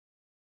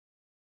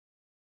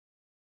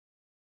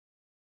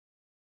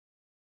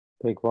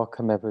Big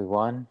welcome,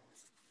 everyone.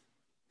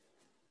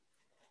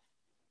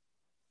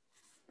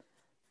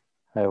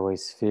 I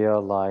always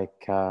feel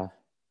like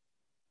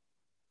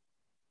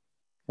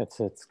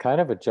it's kind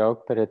of a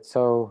joke, but it's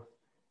so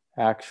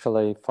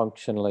actually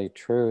functionally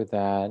true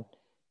that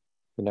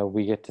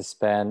we get to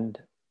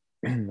spend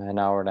an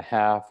hour and a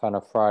half on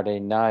a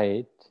Friday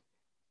night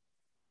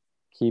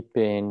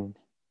keeping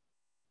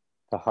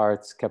the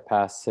heart's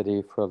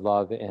capacity for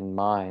love in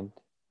mind.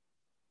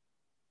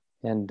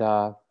 And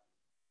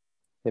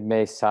it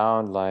may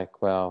sound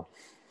like, well,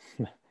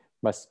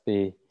 must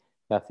be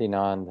nothing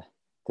on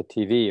the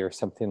TV or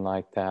something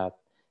like that,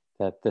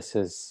 that this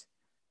is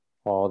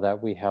all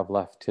that we have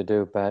left to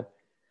do. But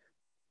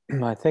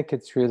I think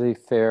it's really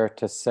fair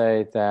to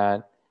say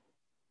that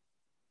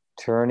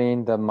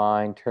turning the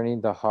mind, turning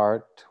the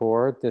heart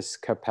toward this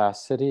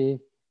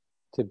capacity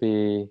to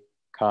be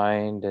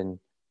kind and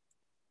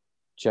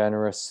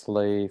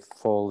generously,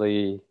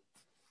 fully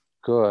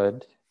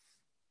good,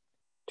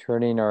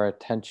 turning our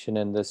attention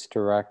in this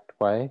direct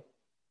way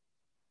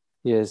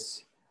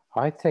is,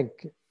 I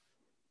think,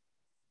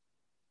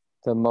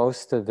 the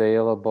most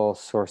available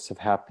source of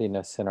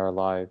happiness in our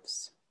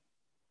lives.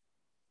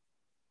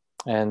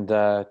 And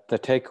the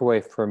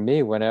takeaway for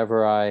me,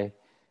 whenever I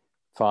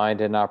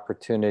find an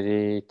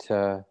opportunity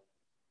to,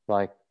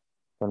 like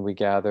when we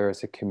gather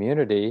as a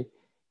community,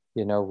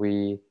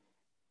 we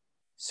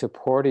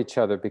support each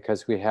other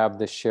because we have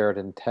this shared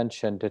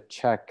intention to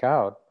check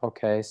out,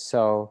 okay,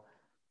 so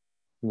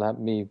let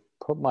me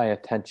put my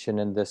attention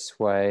in this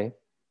way.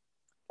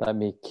 Let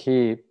me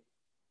keep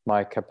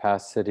my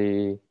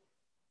capacity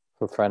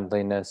for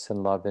friendliness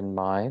and love in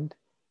mind.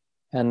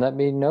 And let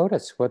me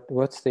notice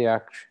what's the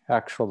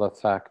actual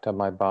effect on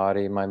my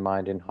body, my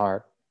mind, and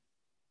heart.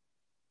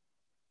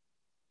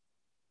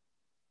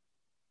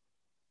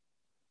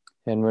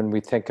 And when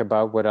we think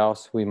about what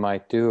else we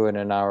might do in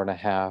an hour and a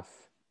half,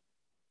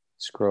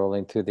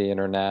 scrolling through the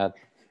internet,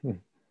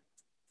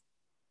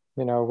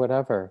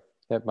 whatever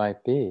it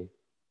might be,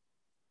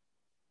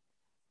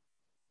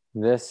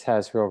 this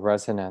has real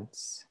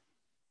resonance.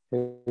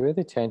 It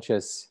really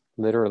changes,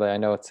 literally, I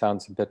know it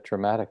sounds a bit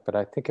dramatic, but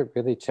I think it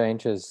really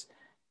changes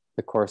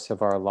the course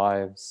of our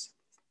lives.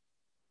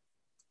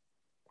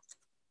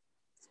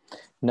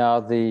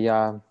 Now,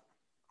 I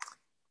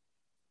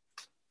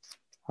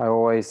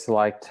always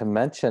like to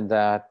mention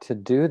that to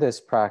do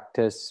this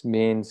practice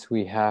means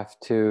we have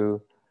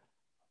to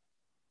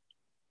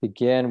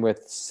begin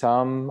with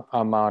some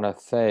amount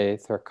of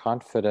faith or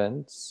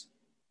confidence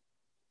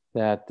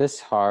that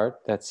this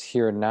heart that's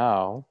here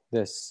now,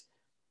 this,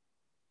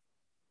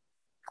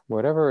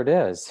 whatever it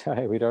is,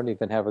 right? We don't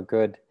even have a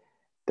good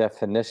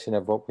definition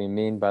of what we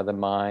mean by the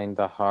mind,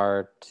 the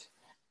heart,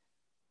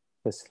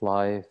 this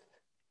life.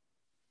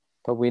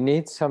 But we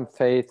need some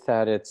faith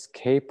that it's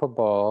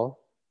capable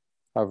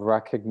of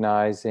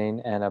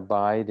recognizing and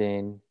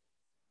abiding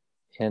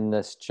in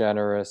this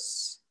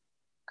generous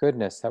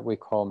goodness that we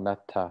call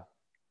metta,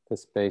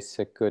 this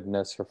basic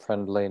goodness or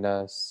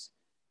friendliness,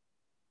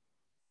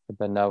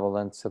 the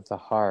benevolence of the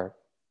heart.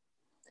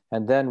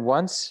 And then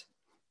once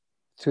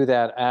through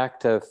that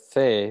act of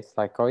faith,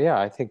 like, oh yeah,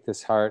 I think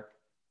this heart,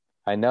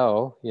 I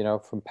know,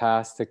 from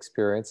past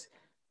experience,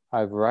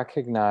 I've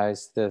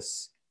recognized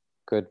this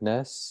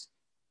goodness.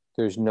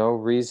 There's no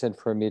reason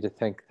for me to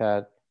think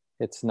that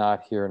it's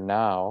not here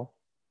now,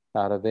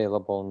 not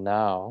available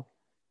now.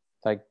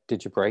 Like,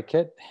 did you break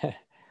it?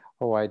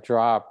 Oh, I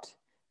dropped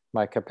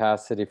my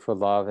capacity for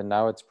love and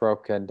now it's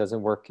broken,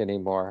 doesn't work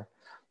anymore.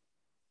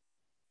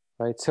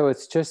 Right? So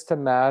it's just a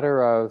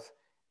matter of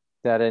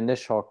that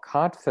initial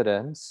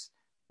confidence,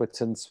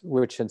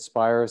 which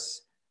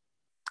inspires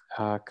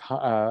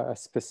a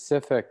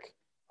specific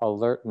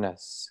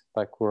alertness,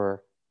 like we're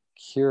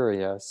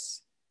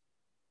curious,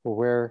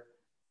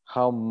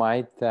 how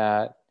might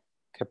that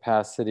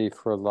capacity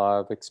for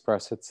love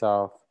express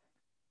itself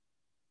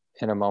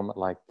in a moment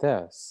like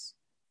this?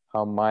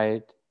 How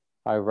might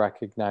I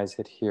recognize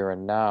it here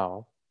and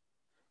now?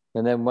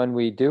 And then when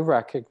we do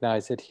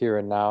recognize it here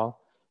and now,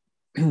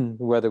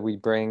 whether we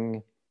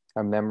bring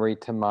a memory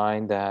to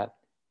mind that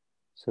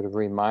sort of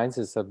reminds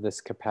us of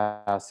this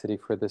capacity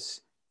for this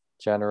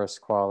generous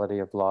quality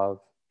of love,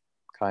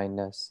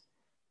 kindness,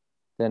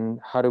 then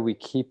how do we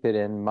keep it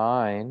in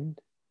mind?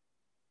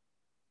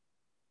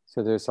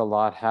 So there's a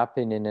lot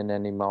happening in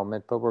any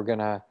moment, but we're going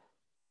to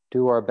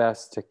do our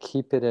best to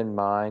keep it in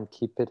mind,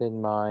 keep it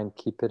in mind,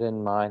 keep it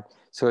in mind.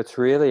 So it's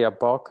really a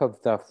bulk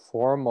of the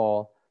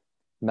formal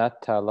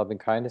metta, loving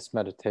kindness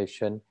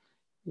meditation,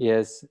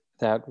 is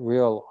that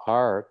real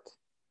art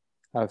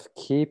of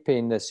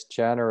keeping this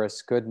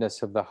generous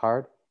goodness of the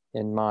heart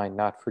in mind,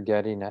 not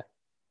forgetting it,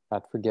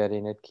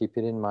 keep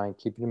it in mind,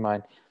 keep it in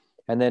mind.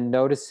 And then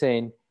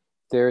noticing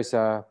there's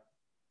a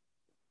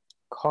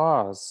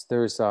cause,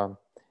 there's a,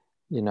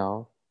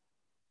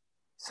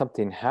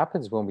 something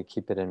happens when we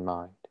keep it in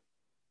mind.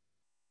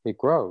 It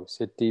grows,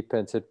 it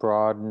deepens, it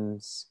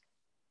broadens,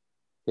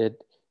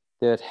 it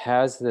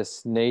has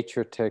this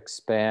nature to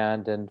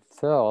expand and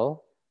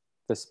fill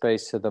the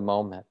space of the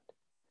moment.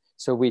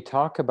 So we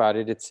talk about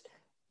it, it's,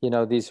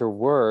 these are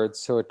words,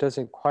 so it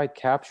doesn't quite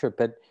capture it,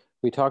 but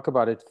we talk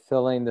about it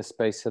filling the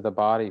space of the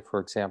body, for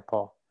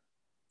example,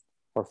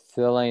 or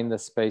filling the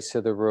space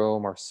of the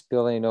room, or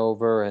spilling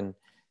over and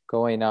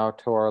going out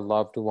to our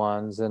loved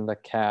ones, and the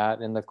cat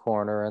in the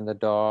corner, and the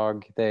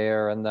dog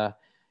there, and the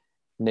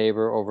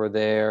neighbor over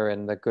there,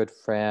 and the good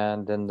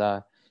friend,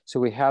 so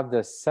we have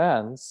this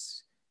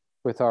sense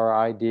with our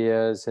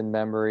ideas and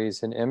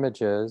memories and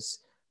images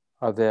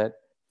of it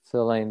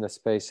filling the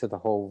space of the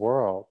whole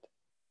world.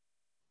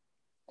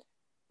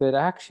 But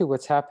actually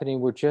what's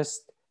happening, we're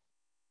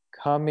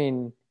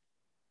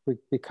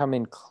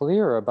becoming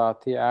clear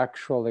about the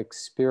actual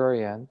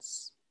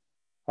experience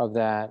of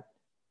that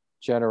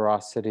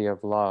generosity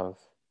of love.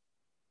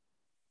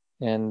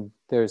 And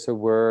there's a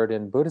word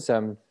in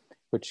Buddhism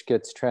which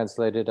gets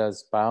translated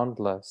as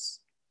boundless.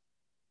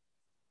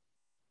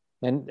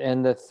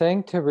 And the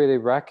thing to really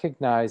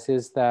recognize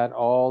is that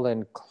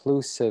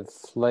all-inclusive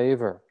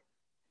flavor.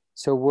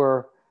 So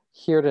we're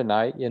here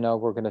tonight,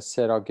 we're going to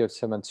sit, I'll give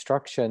some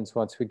instructions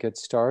once we get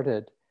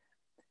started.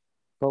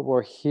 But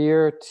we're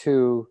here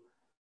to,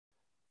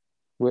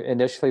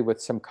 initially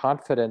with some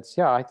confidence,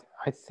 I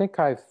think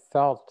I've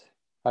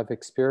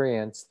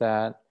experienced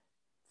that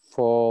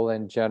full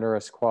and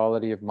generous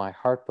quality of my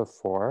heart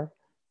before.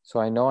 So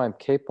I know I'm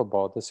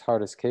capable, this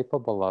heart is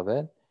capable of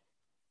it.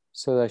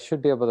 So I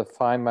should be able to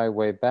find my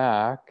way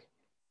back.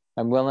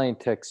 I'm willing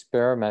to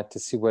experiment to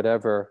see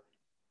whatever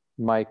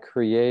might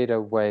create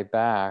a way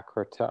back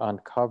or to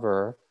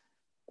uncover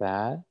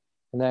that.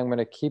 And then I'm going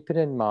to keep it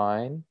in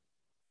mind.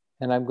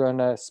 And I'm going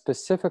to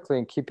specifically,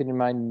 in keeping in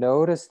mind,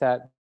 notice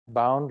that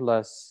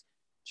boundless,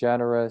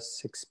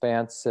 generous,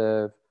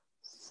 expansive,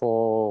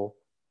 full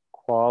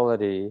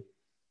quality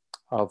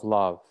of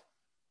love.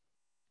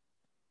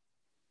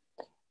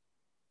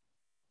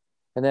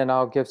 And then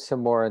I'll give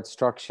some more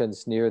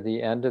instructions near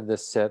the end of the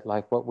sit,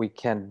 like what we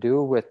can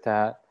do with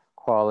that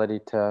quality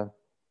to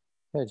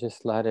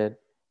just let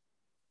it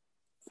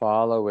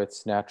follow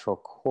its natural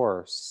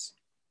course,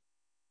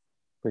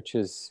 which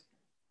is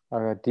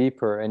a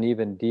deeper and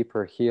even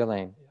deeper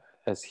healing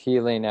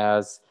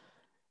as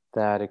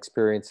that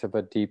experience of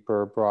a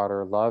deeper,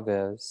 broader love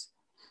is.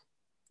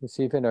 It's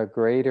even a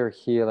greater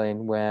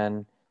healing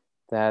when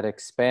that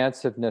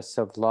expansiveness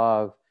of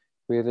love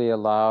really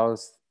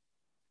allows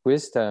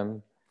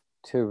wisdom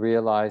to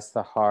realize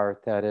the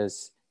heart that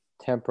is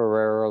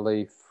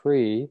temporarily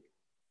free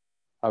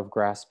of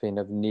grasping,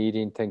 of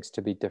needing things to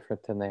be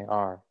different than they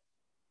are.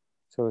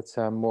 So it's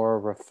a more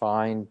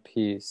refined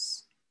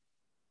peace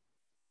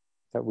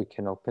that we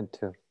can open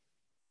to.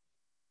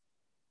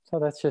 So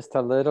that's just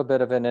a little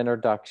bit of an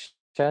introduction.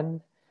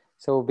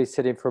 So we'll be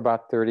sitting for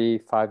about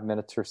 35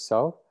 minutes or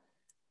so.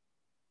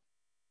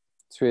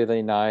 It's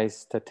really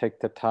nice to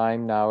take the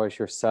time now as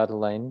you're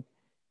settling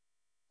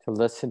to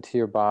listen to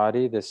your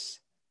body. This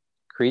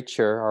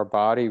creature, our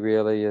body,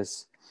 really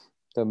is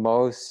the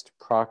most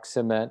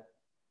proximate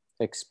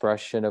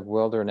expression of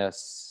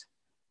wilderness.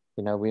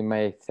 We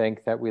may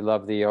think that we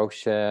love the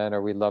ocean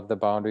or we love the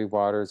boundary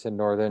waters in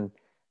northern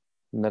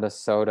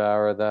Minnesota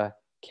or the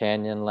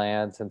canyon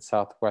lands in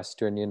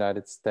southwestern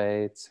United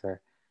States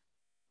or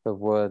the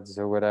woods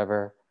or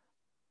whatever.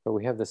 But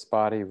we have this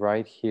body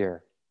right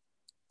here.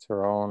 It's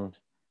our own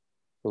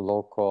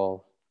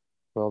local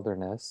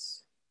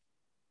wilderness.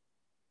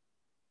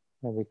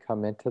 And we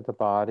come into the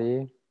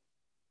body,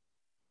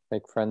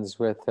 make friends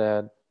with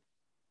it.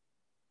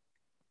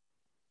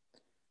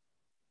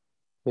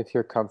 If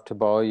you're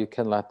comfortable, you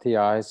can let the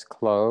eyes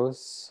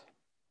close.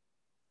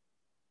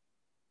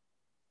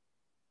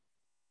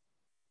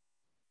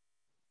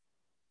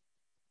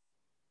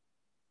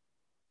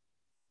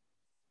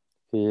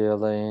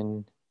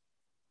 Feeling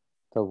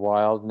the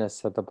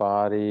wildness of the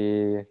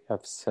body,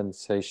 of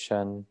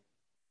sensation.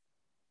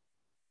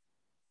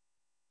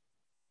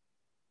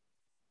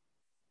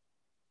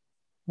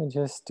 And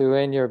just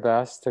doing your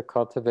best to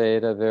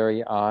cultivate a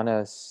very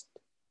honest,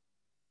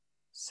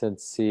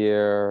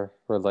 sincere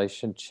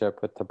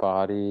relationship with the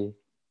body,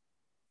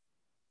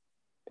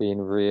 being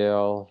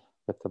real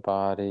with the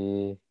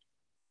body.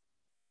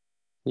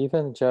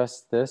 Even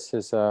just this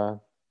is a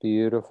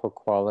beautiful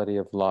quality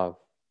of love,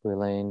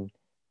 willing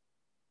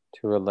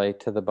to relate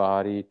to the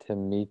body, to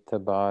meet the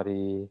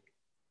body,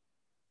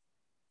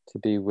 to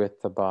be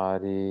with the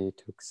body,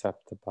 to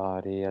accept the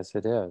body as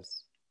it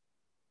is.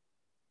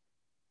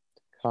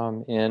 To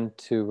come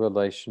into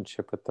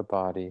relationship with the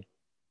body.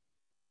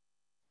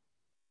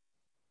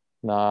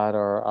 Not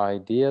our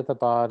idea of the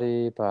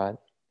body,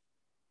 but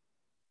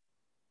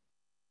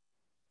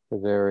the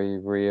very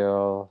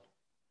real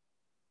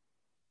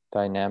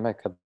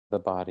dynamic of the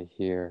body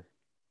here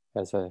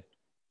as a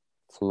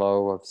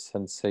flow of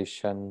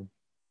sensation.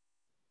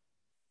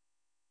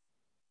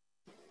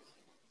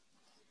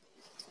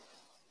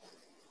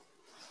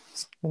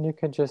 And you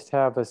can just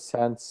have a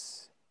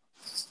sense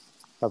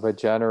of a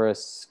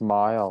generous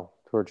smile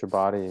towards your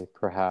body,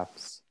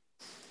 perhaps.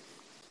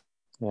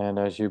 And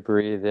as you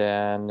breathe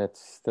in,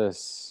 it's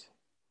this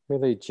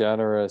really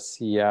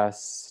generous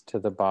yes to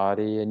the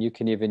body. And you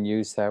can even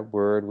use that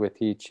word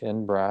with each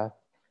in-breath.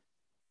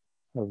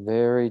 a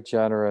very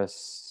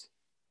generous,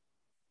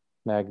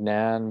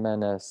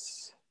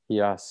 magnanimous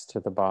yes to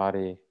the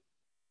body.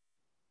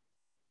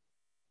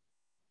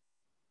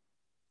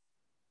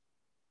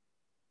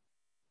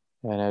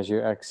 And as you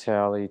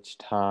exhale each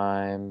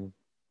time,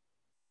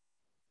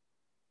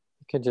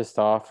 you can just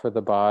offer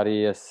the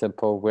body a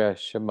simple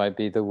wish. It might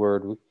be the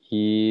word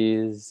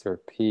ease or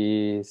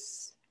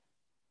peace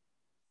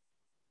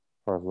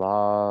or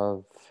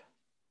love.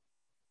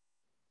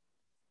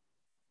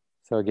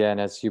 So again,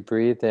 as you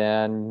breathe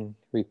in,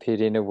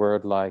 repeating a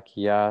word like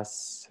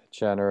yes,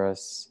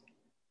 generous,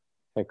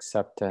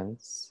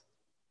 acceptance.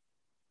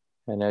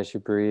 And as you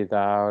breathe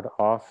out,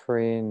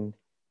 offering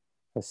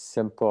a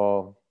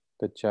simple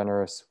but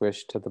generous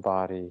wish to the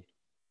body,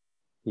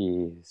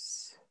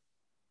 ease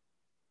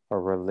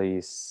or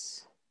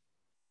release,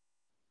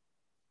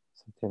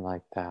 something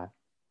like that.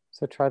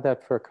 So try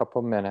that for a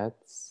couple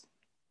minutes.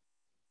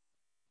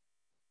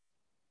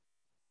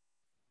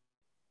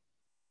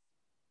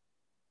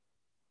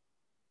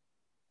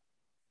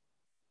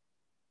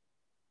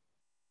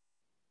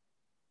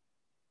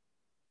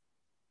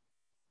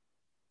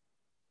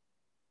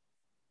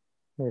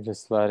 You're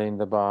just letting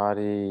the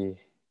body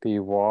be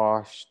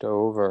washed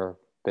over,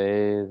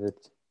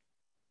 bathed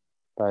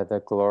by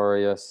the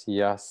glorious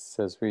yes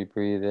as we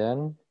breathe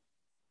in,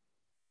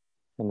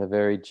 and the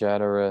very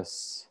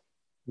generous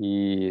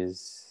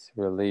ease,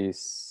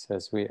 release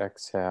as we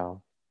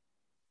exhale.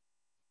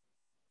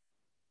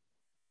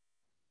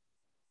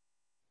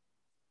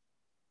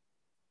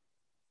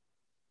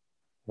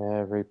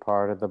 Every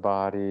part of the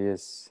body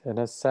is, in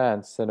a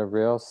sense, in a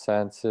real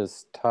sense,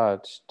 is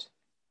touched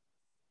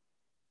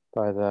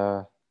by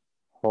the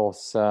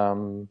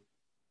wholesome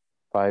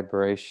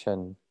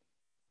vibration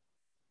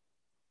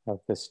of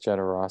this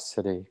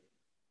generosity.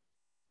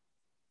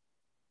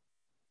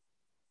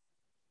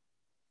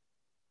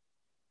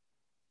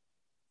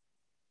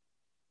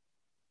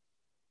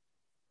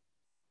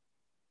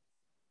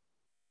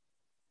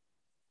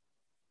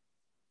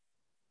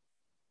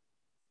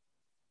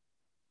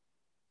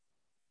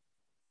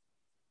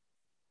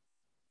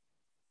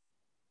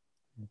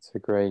 It's a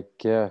great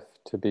gift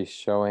to be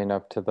showing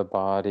up to the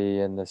body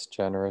in this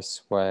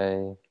generous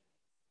way,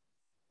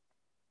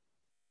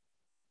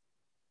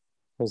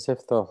 as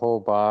if the whole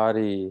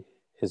body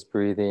is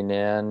breathing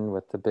in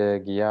with the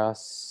big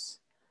yes,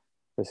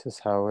 this is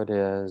how it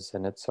is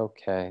and it's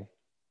okay.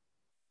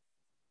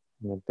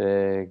 And the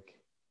big,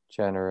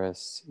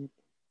 generous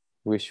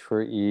wish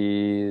for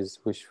ease,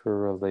 wish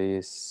for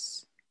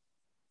release,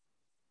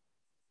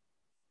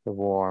 the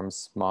warm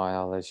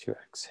smile as you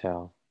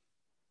exhale.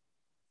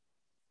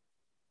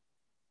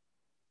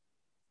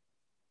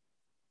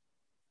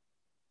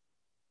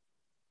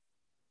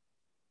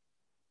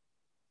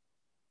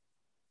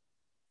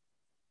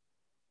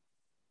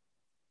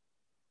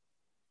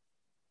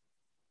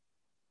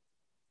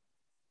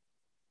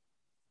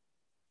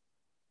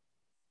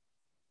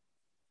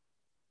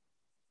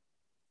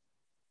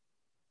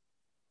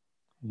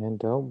 And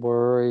don't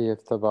worry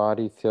if the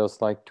body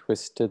feels like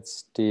twisted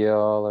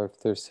steel or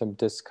if there's some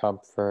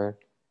discomfort.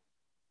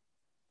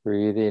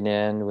 Breathing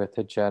in with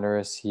a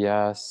generous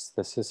yes,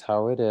 this is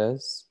how it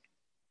is.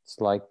 It's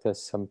like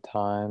this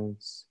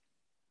sometimes.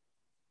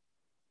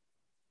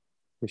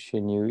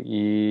 Wishing you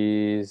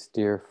ease,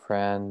 dear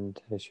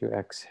friend, as you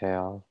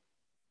exhale.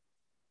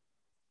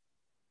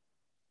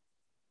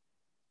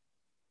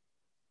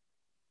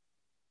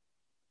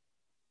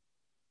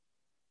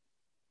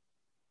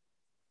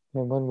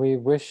 And when we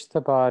wish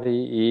the body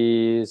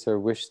ease or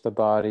wish the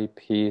body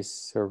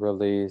peace or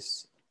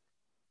release,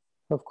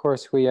 of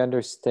course we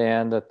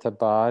understand that the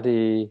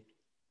body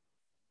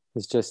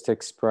is just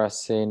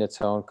expressing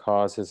its own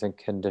causes and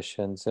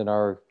conditions, and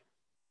our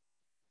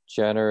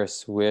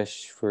generous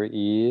wish for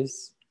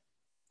ease,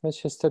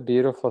 it's just a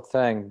beautiful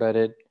thing, but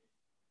it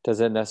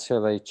doesn't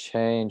necessarily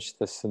change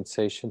the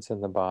sensations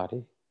in the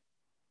body,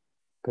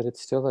 but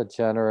it's still a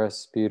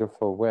generous,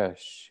 beautiful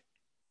wish.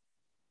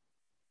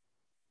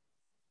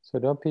 So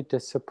don't be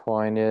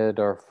disappointed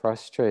or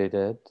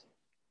frustrated.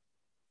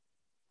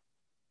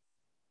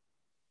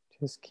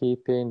 Just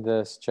keeping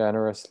this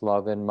generous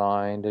love in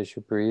mind as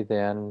you breathe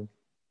in,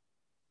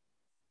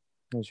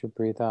 as you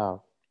breathe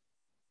out.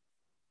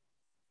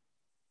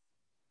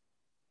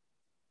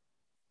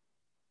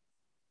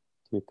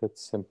 Keep it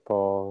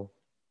simple.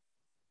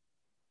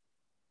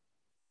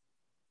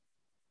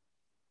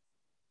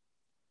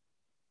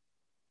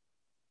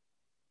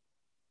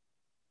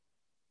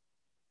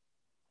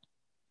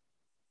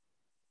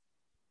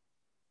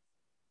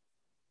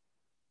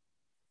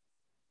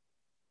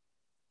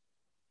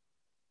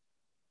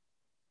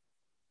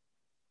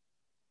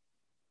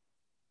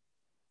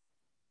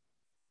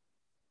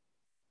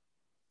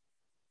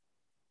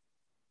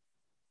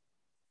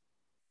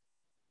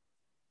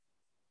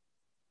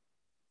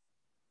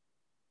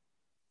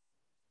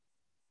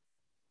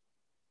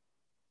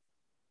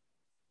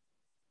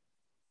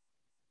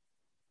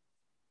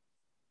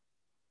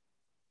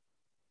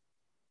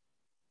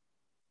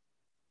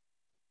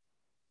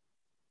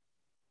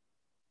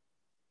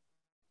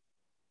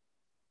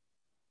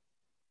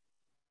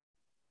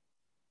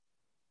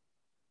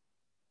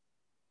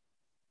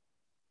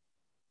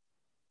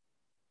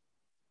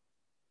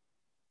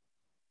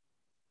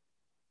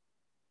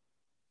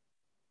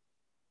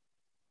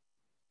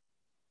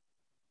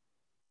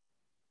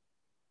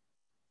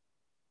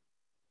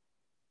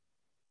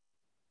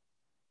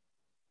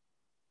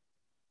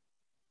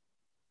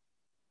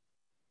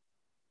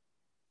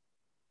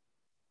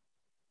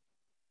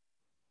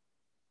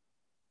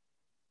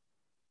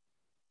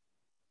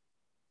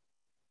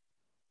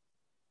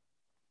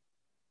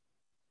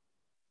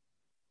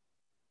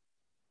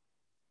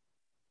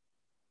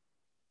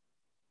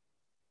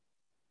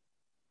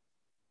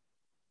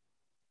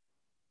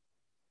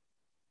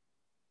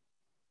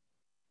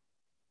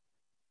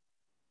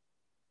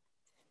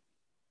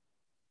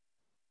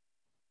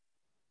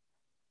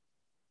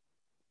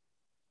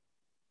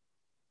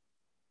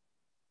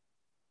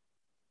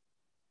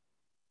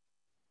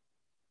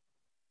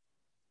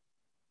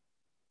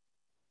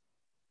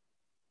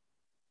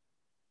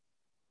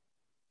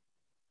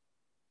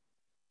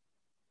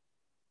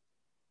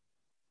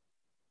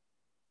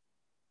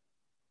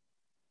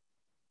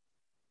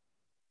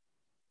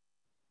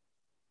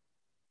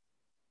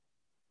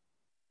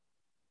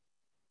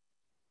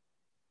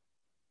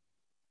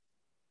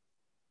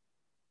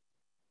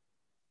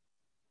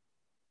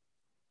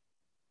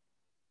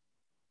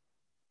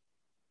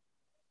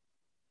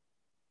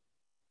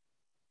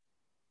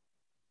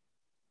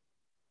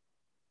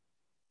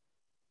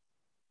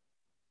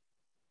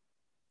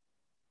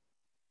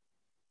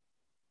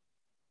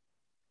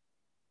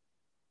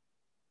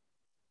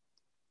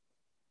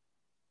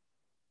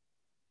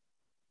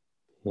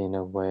 being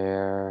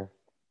aware,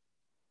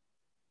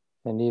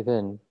 and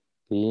even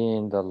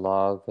being the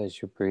love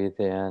as you breathe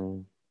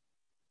in,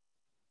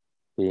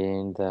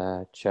 being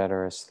the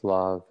generous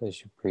love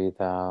as you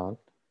breathe out.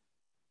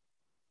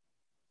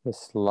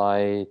 This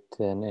light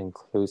and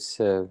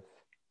inclusive,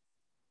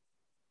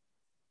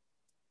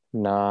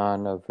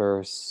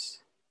 non-averse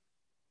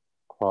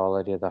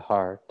quality of the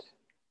heart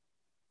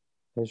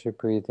as you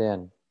breathe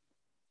in,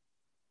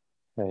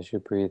 as you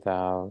breathe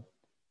out.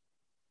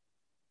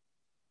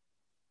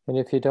 And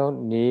if you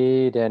don't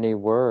need any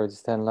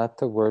words, then let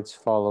the words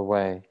fall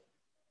away.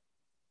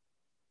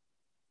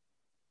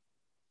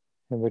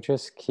 And we're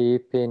just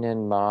keeping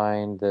in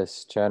mind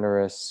this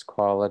generous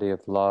quality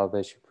of love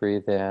as you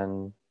breathe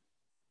in,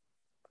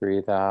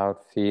 breathe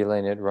out,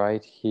 feeling it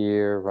right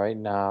here, right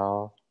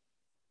now,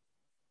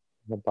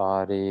 in the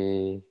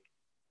body,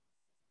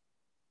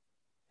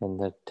 in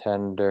the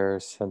tender,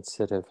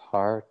 sensitive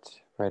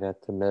heart, right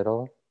at the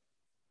middle.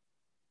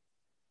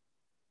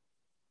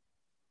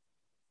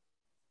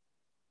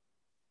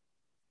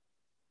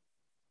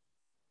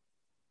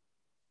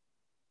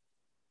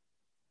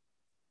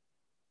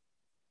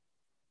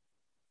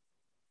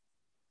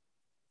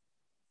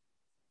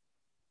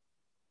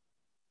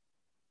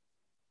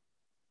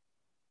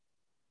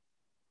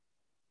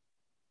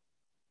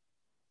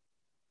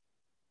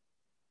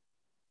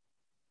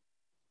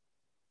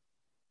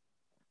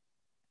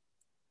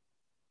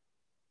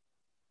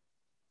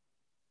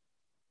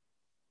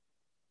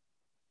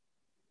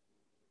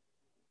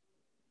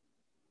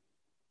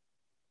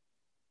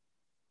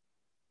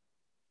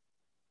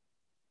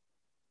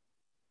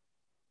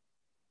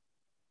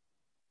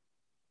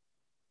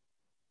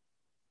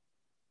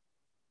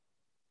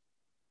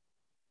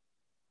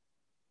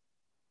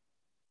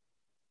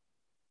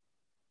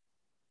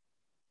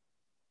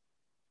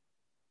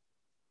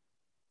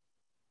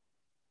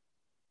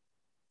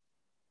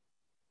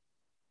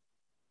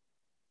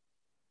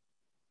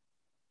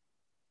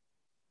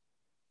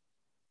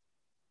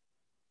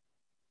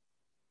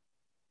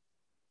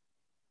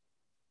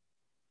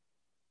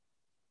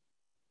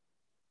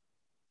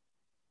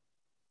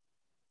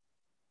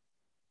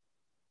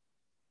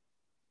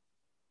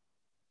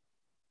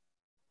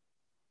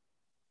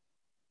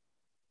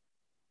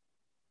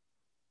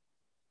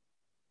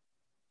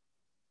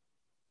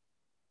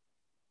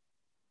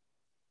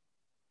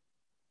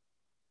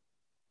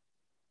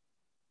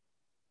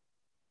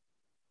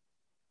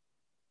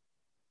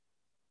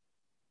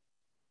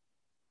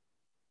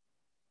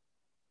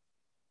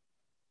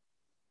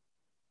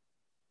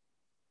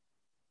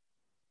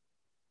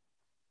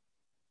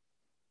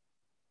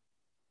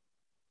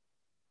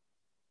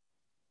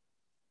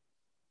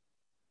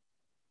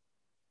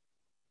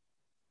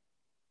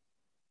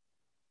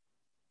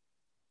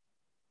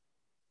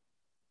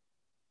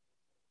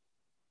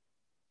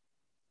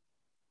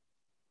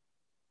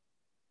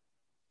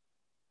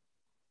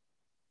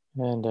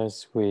 And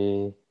as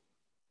we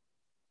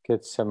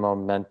get some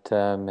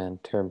momentum in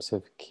terms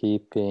of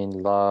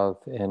keeping love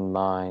in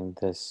mind,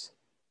 this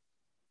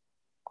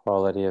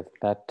quality of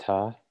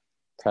metta,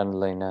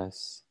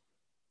 friendliness,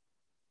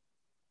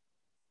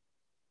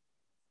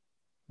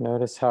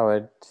 notice how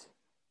it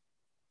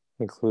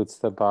includes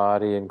the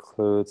body,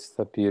 includes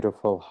the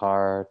beautiful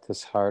heart,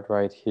 this heart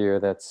right here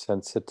that's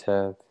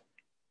sensitive,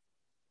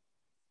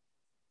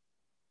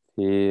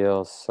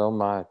 feels so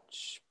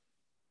much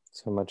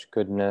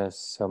goodness,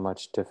 so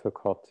much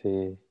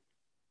difficulty.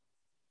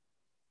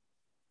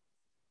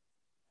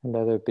 And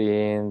other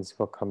beings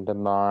will come to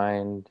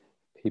mind,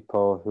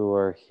 people who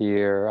are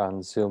here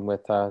on Zoom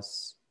with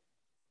us,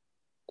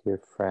 dear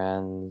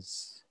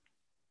friends,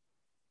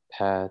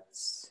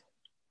 pets.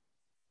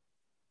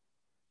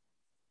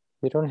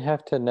 You don't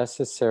have to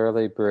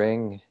necessarily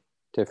bring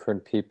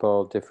different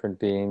people, different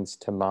beings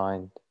to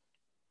mind.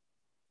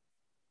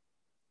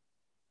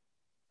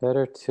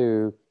 Better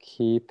to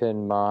keep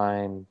in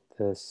mind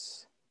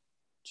this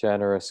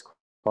generous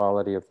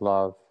quality of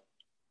love,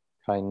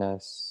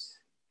 kindness,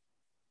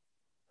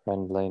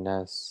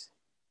 friendliness,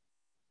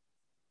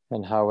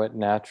 and how it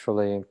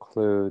naturally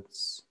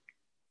includes,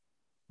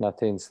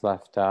 nothing's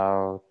left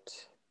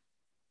out,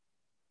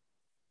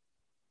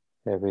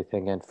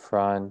 everything in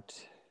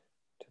front,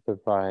 to the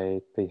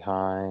right,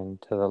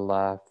 behind, to the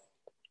left,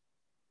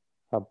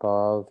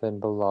 above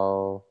and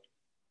below,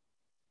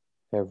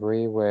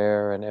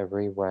 everywhere and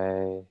every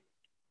way.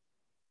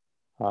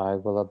 I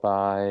will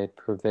abide,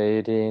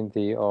 pervading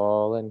the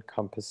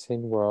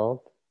all-encompassing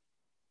world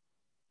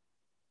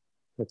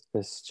with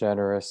this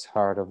generous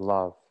heart of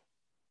love,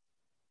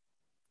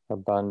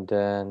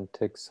 abundant,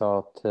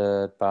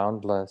 exalted,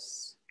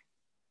 boundless,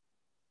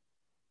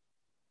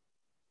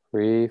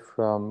 free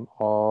from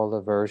all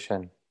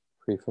aversion,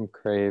 free from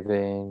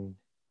craving.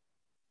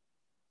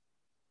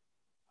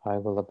 I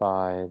will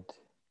abide.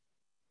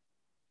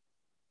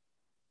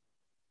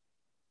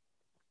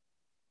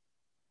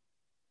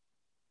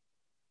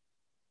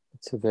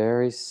 It's a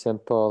very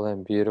simple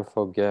and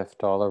beautiful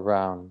gift all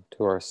around,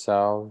 to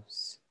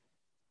ourselves,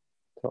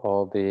 to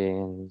all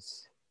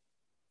beings.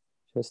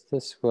 Just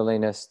this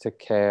willingness to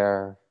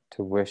care,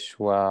 to wish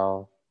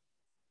well,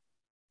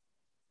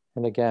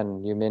 And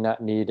again, you may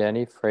not need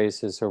any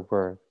phrases or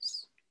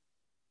words.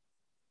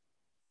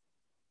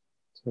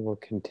 So we'll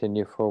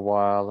continue for a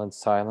while in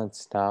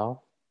silence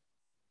now.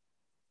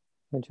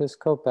 And just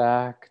go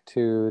back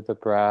to the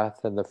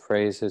breath and the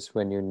phrases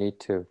when you need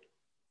to.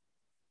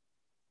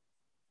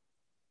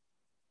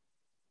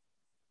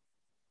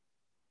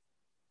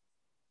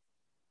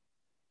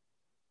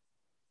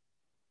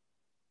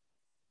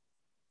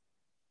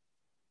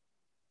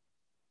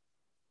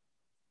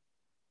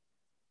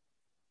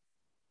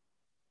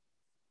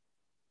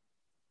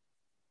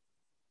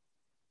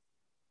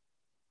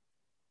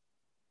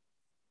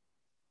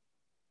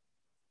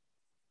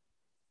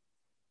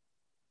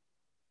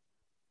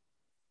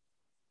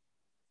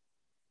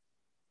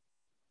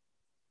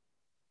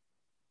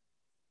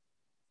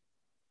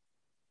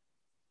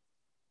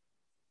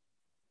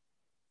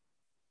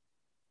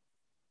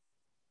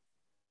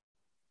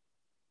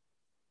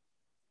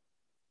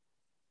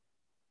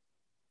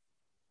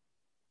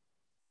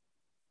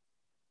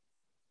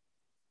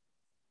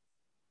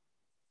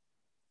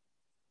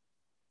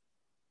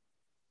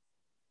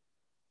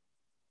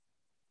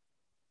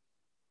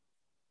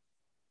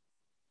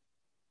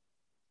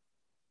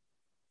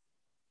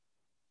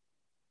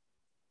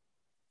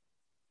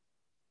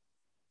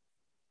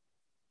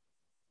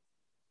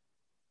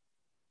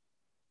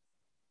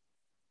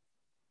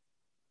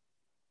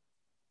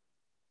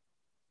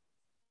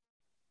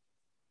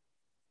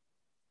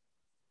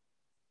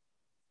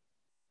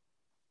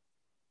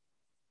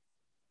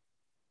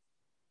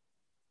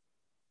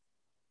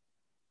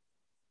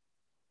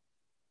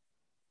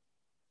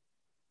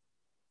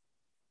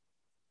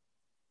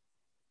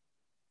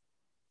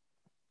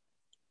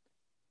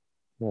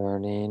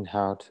 Learning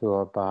how to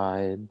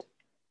abide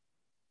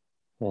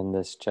in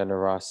this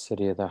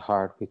generosity of the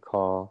heart we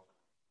call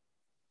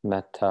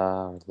metta,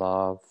 or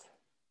love,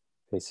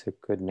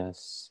 basic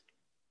goodness.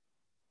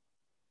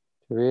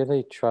 To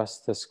really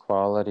trust this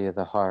quality of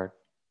the heart.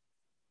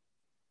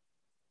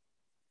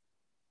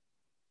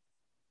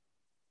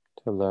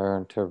 To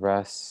learn to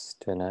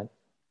rest in it.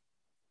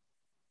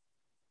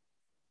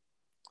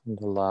 And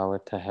allow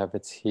it to have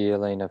its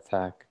healing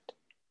effect.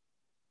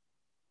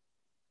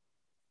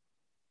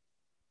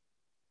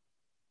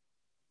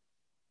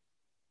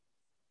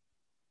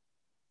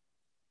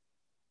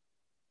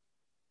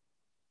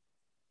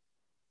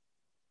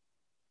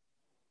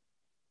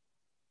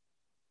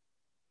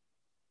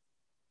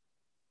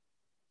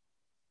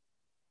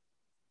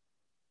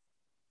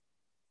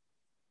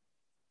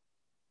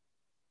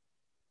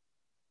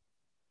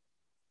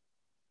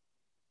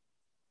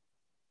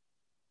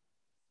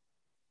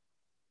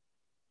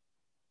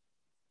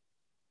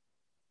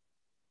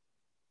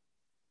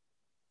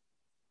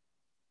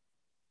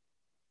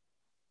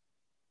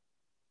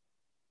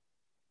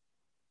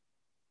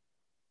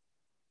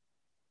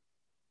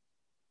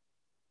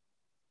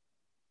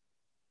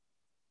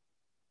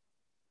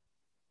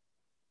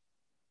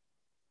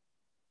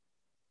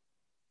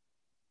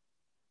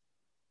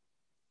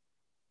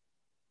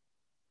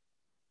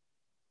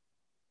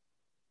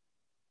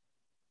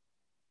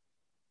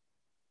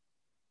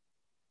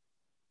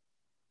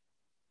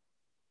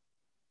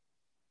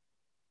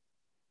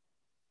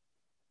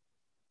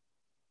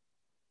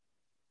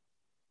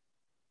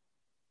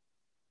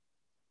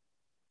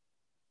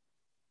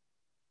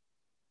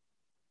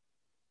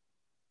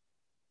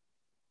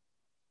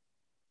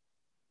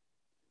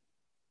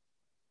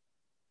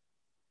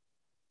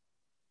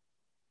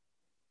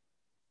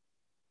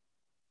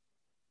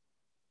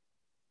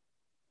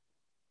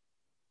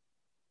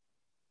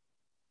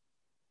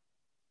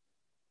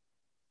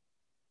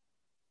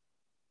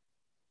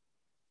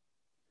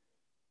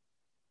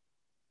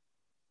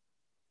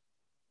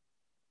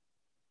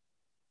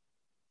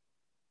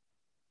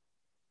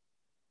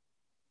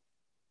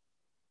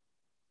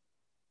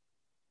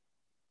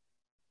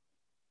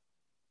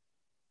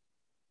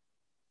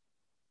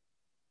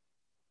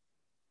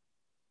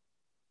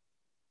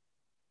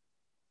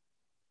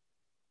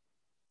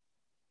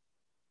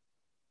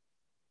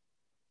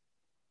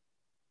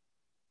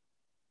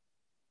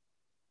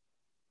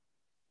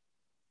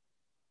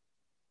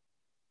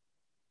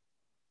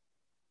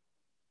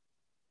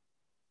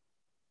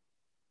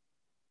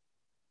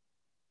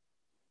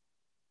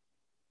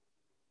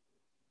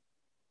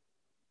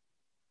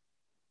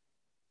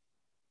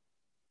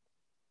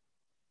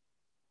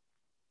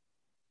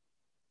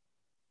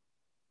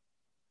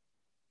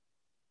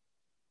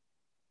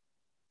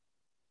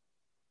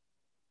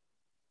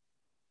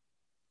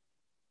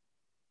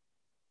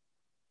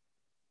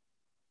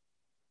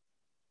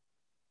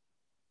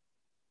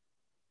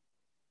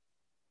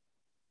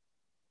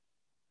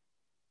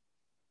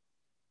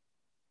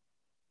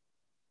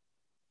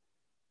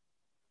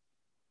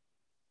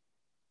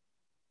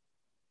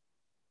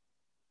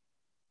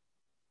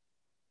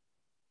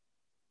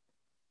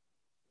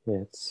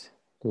 It's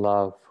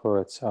love for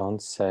its own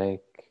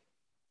sake.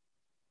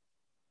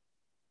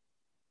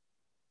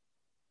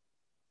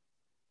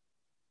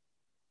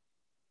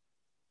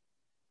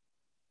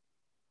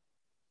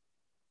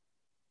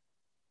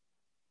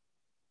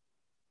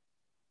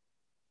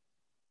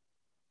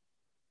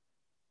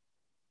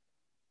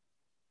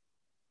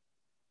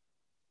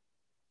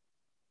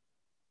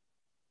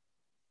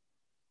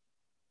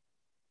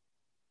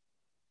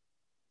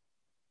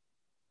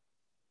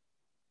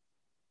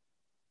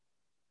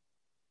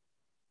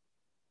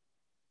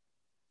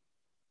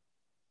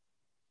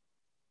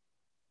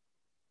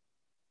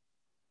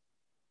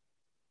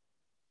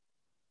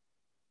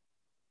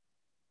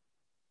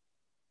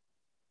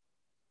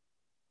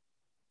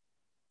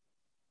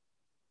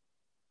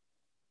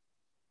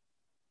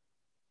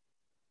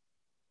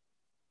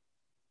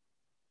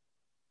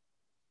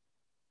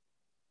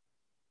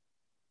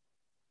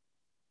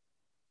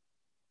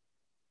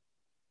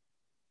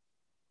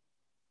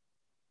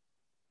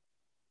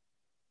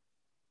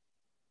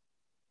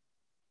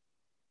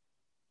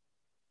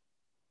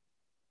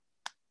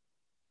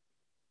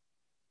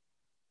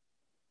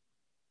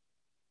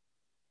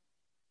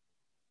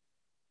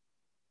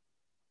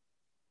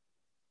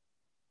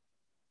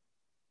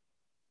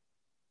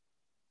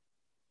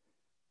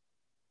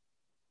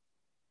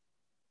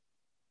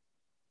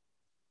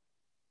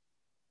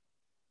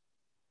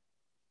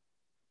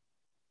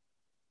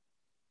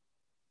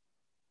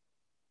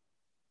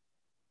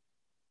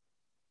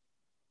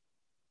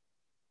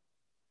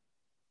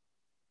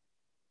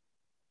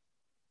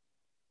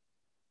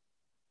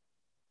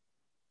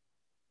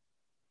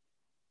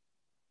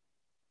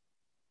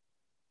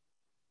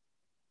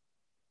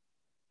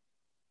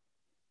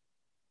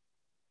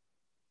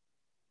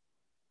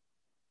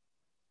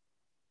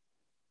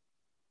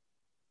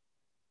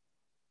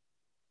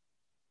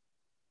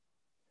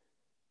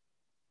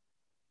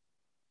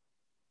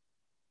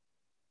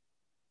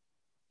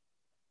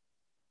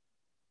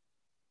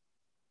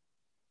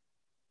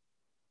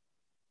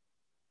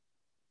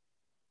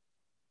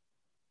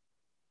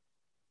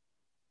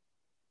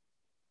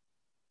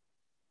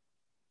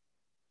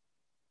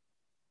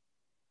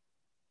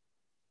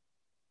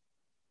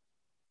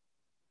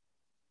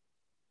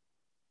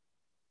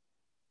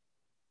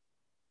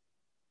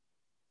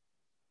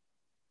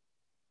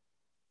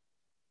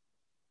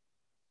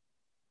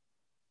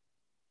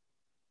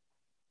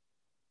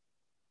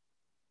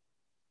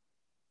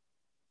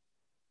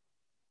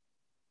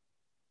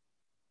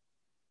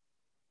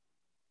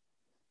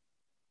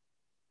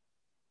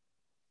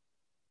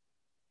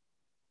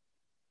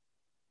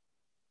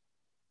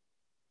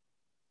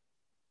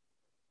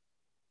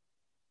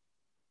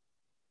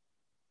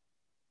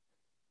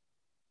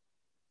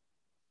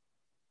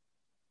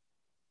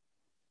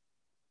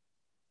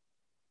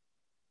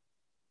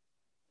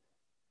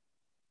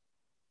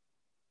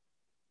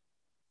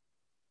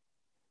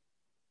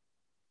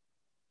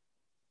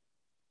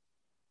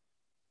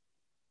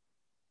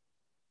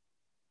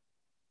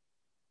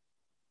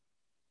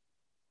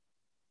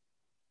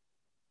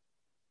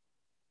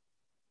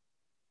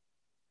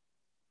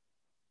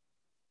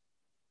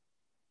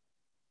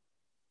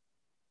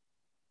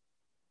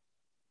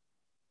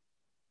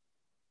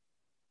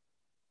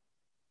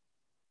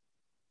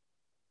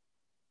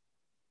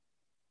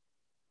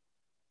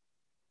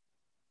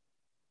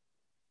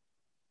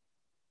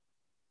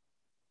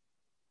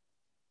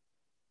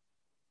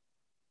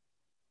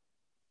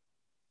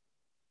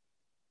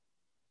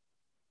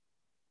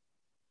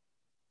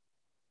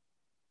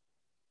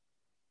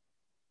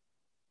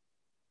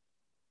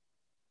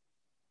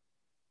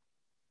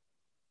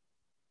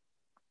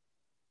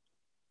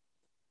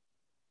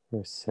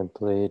 We're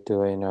simply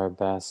doing our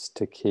best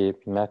to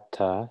keep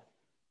metta,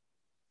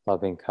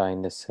 loving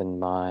kindness in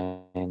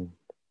mind,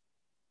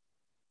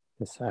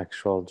 this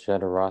actual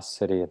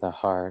generosity of the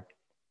heart.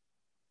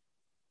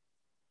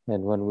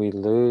 And when we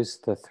lose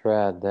the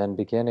thread, then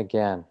begin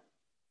again.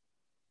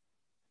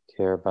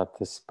 Care about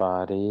this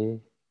body.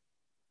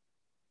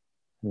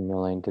 I'm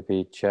willing to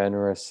be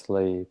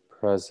generously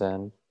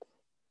present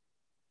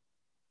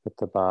with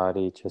the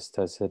body just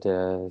as it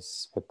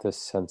is, with this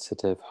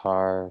sensitive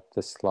heart,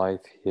 this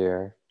life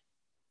here,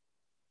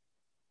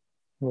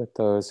 with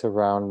those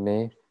around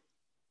me.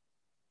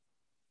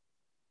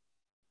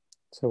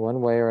 So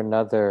one way or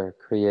another,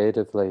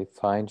 creatively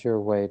find your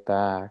way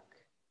back.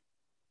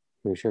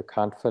 Use your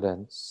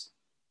confidence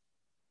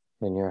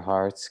in your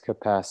heart's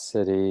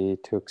capacity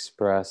to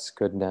express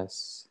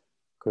goodness,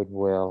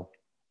 goodwill.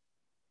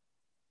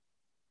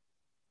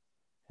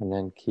 And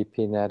then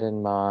keeping that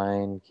in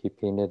mind,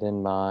 keeping it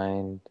in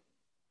mind,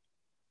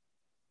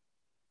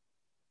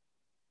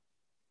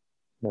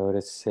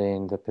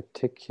 noticing the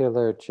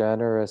particular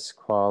generous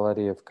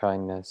quality of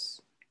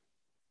kindness,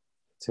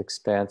 its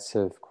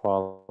expansive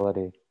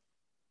quality,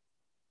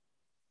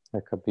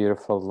 like a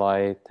beautiful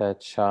light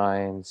that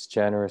shines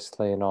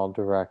generously in all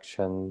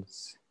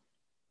directions.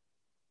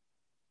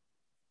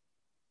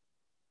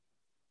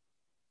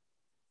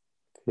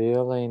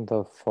 Feeling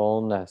the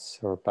fullness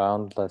or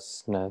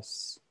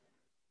boundlessness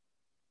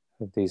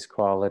of these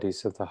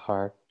qualities of the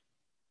heart.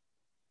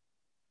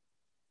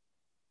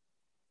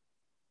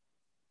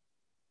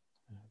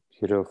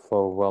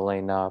 Beautiful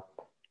welling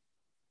up,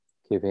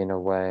 giving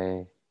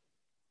away.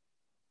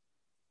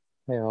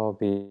 May all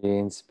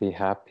beings be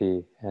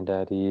happy and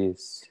at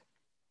ease.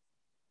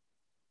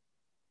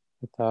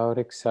 Without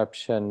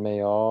exception,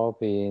 may all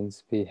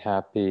beings be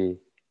happy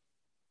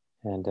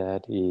and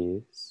at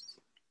ease.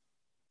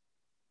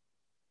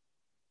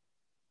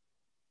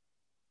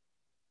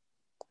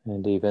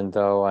 And even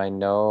though I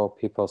know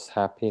people's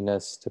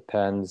happiness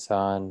depends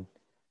on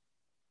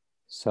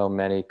so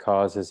many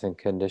causes and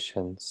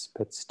conditions,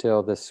 but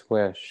still this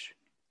wish,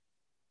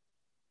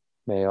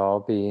 may all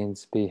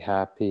beings be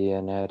happy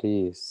and at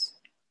ease.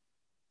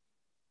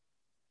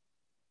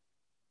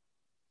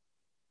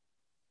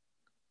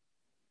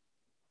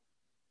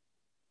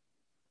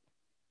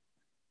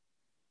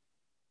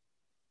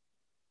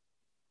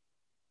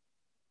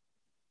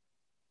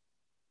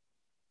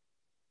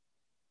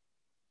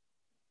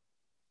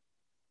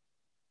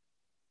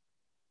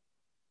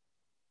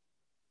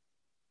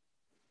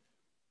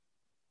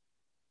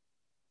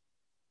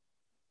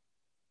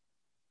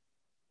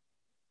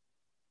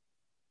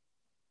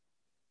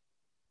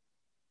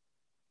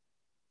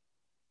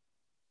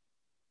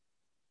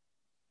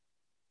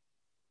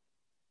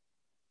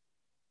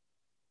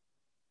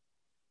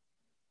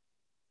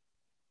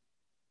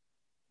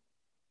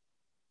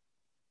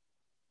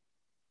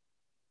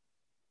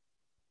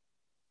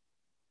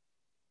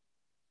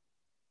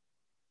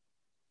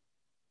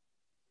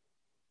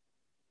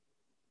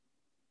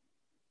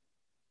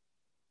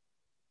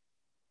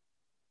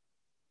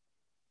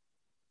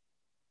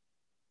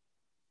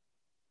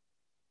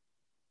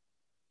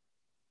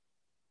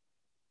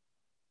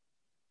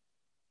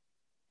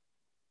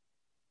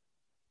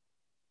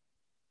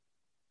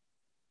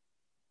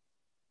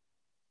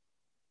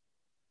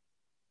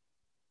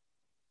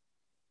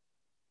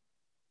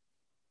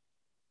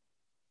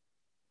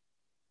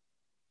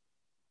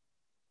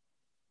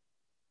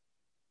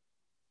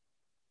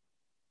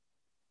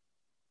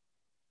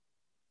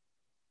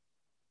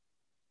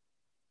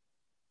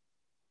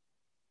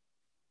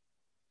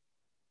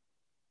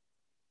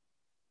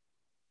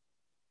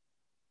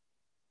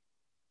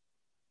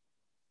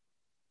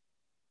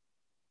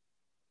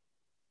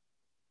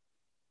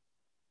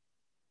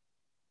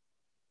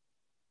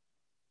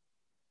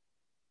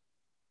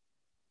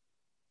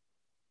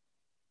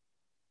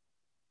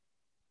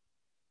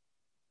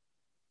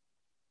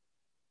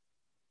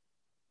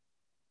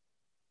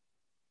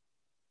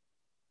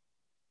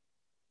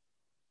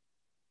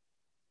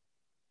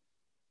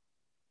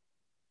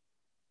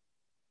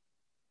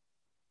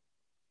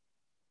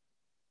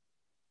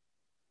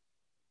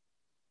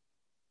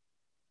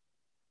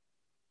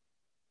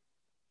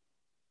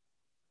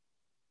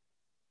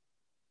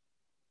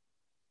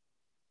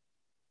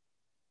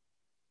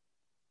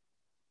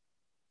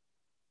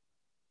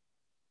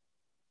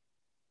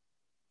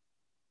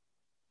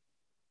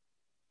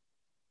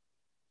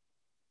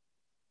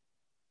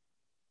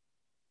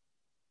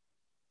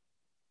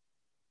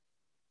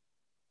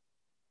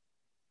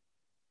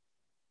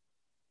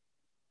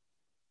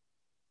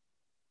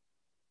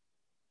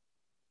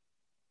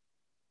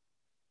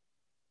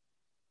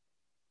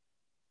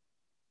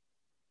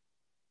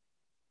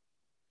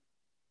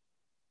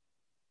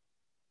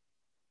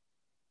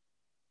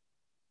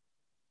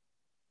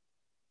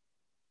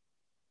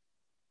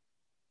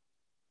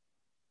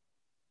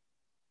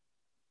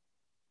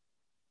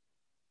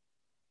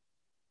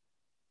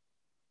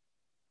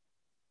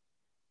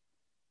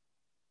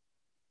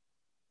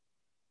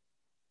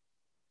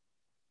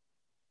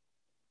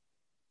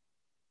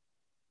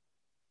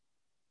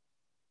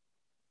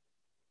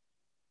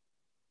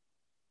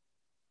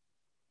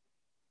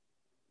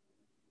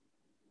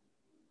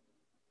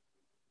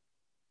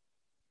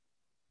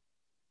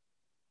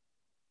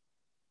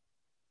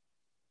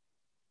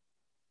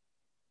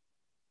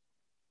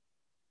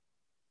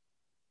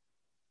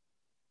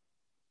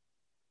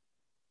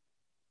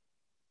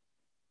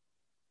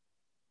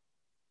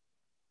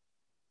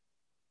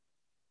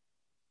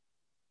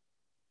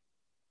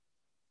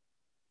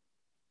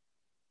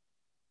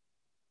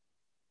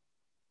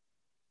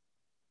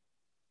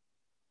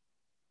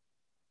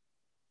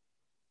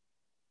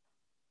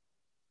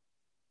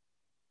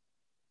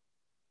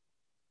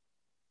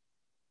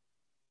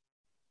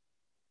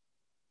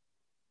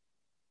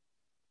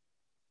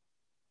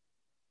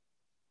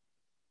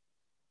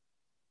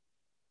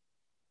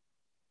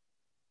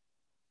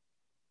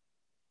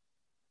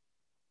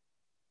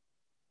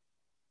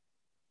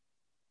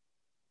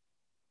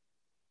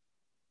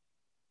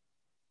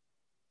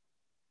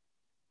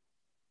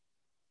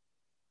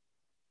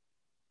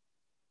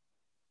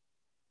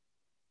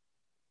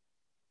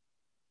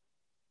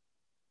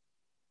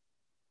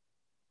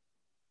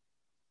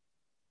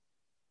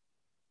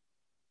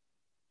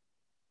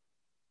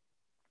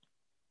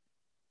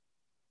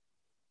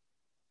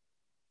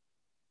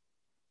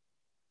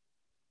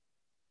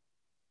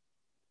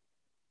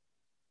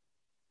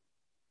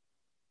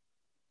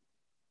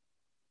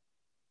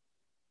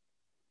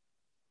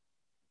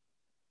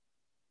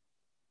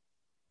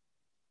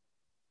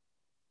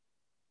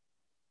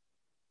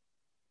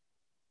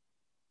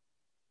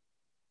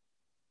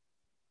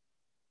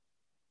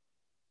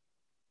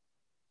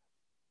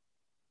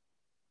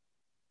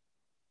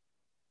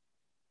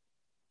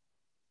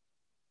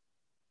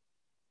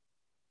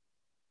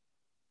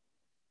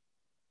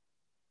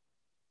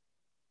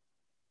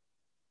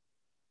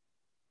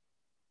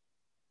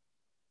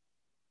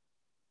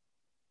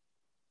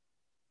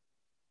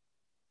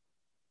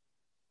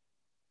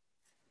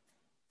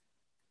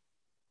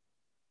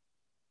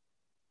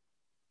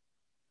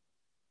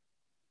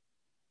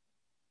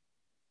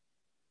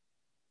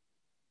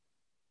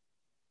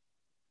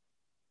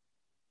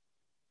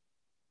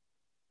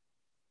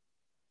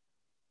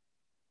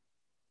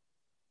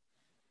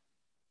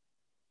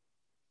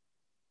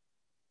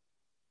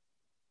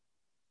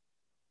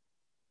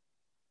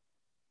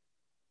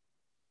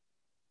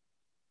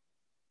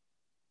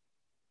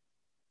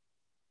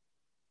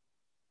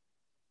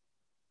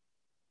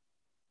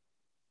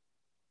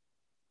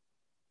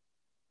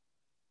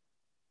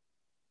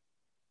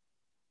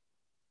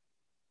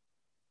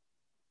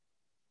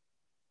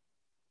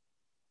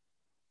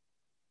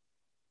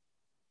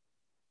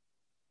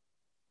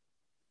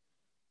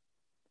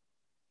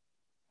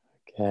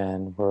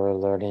 Again, we're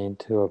learning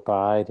to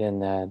abide in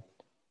that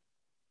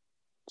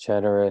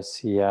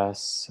generous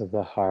yes of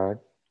the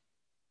heart,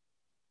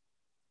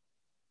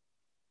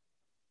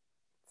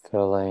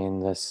 filling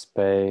the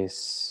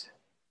space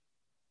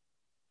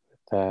with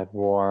that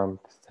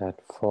warmth, that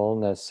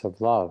fullness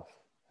of love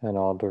in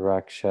all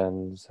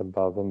directions,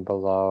 above and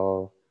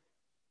below.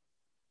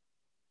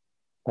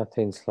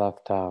 Nothing's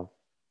left out.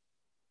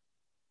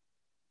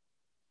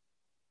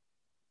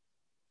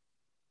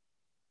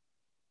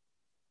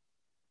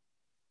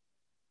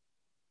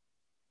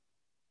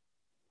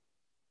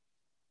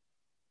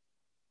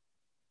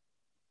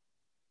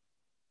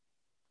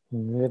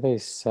 And really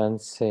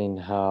sensing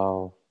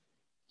how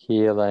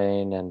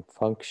healing and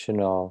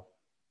functional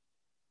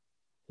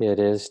it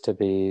is to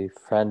be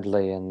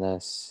friendly in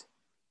this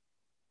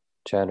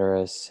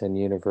generous and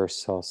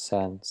universal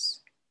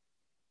sense.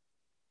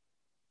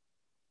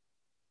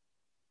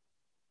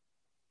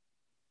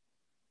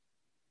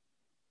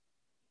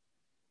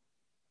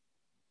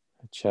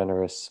 A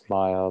generous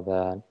smile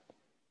that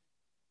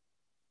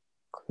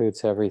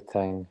includes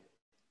everything.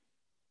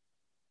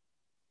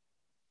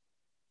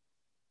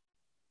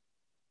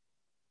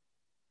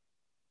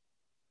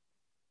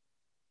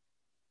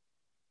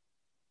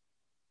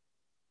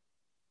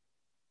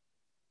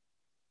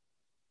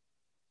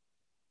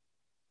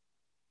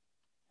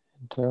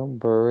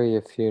 Don't worry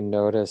if you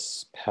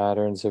notice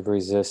patterns of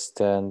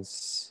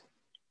resistance,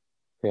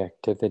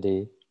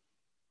 reactivity.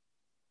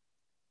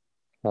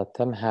 Let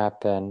them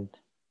happen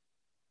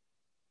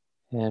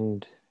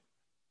and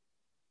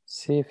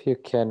see if you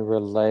can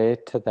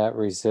relate to that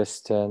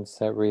resistance,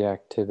 that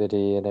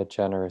reactivity in a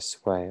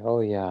generous way. Oh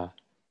yeah,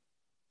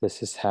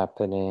 this is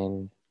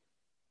happening.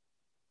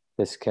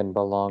 This can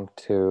belong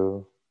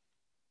to.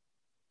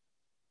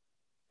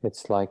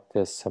 It's like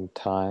this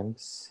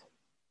sometimes.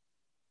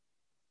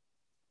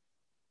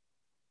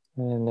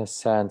 In a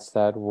sense,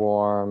 that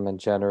warm and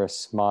generous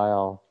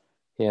smile,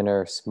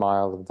 inner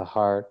smile of the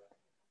heart,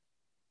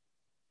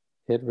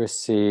 it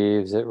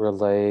receives, it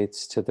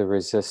relates to the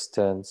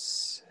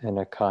resistance in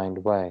a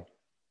kind way.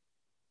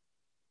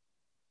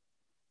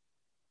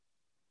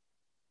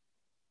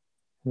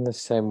 In the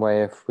same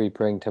way, if we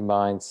bring to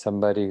mind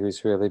somebody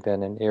who's really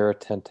been an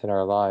irritant in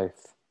our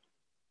life,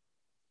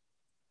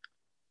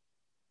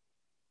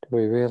 do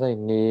we really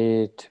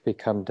need to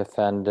become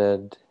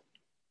defended?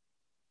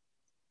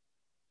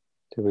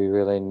 Do we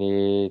really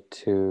need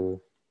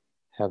to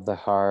have the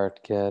heart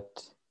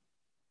get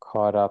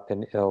caught up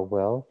in ill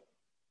will?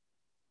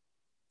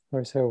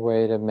 Or is there a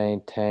way to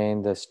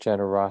maintain this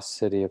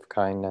generosity of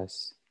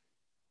kindness,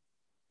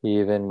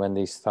 even when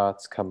these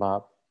thoughts come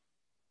up?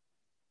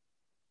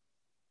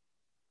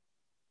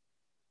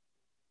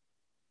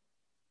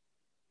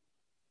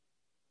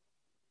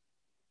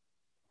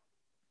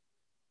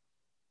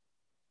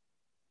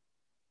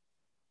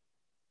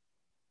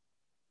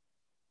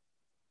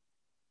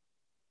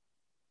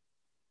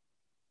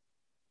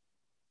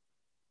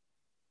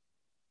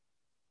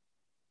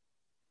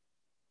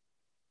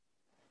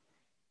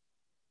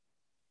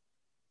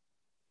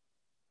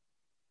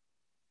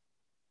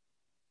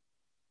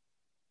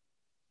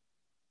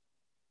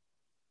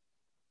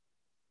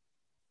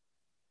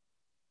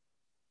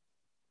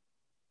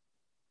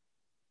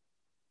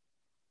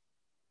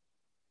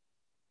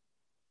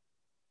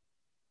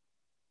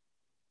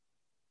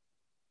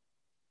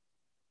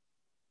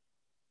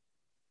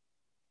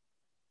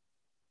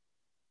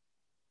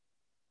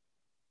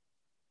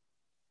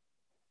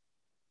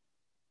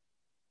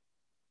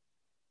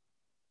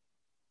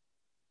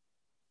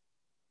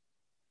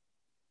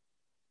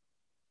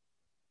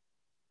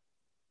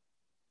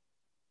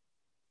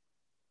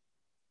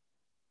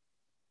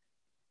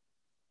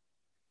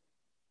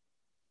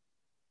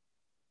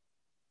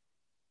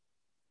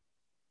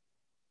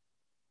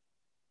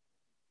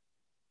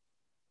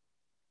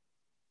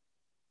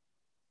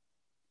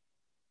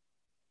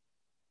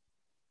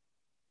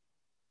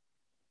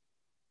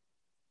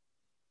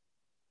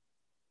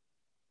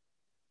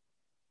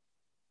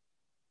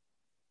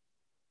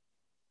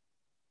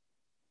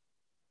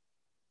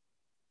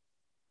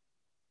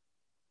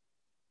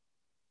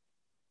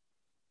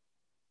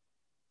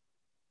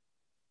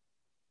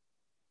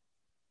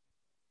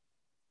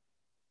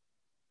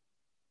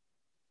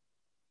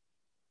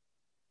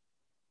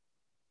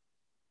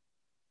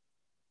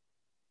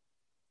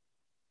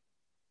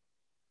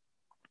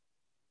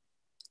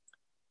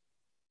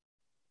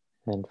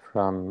 And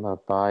from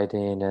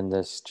abiding in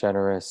this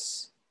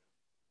generous,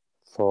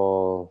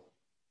 full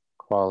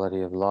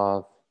quality of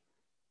love,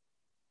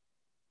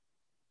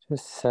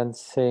 just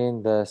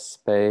sensing the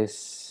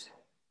space,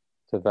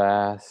 the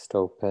vast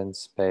open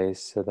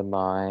space of the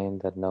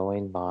mind, the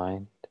knowing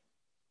mind.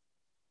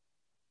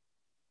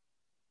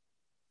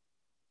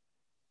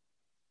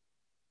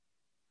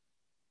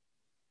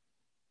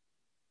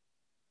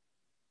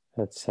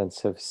 That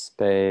sense of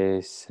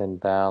space and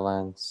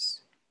balance.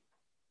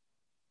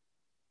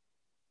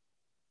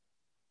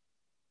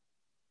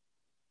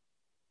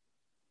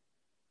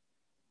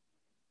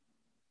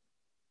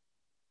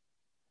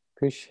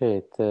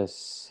 Appreciate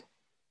this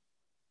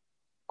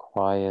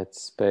quiet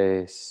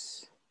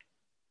space,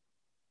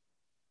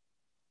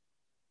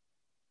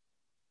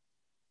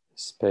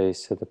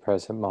 space of the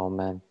present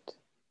moment.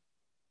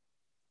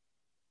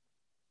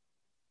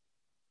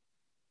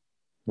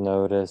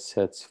 Notice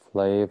its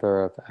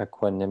flavor of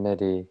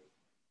equanimity,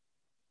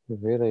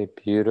 really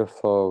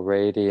beautiful,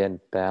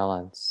 radiant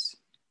balance,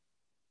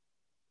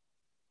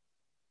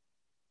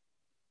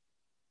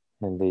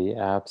 and the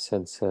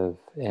absence of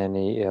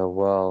any ill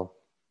will,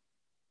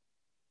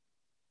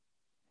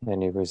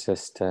 any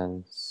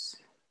resistance.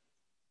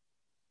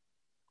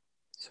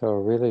 So a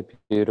really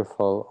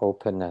beautiful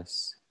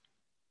openness,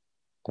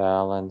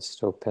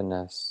 balanced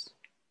openness.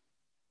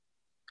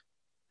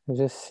 And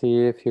just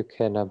see if you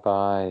can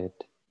abide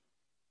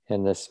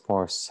in this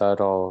more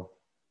subtle,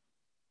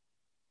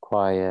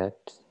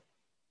 quiet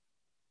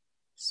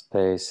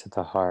space of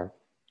the heart.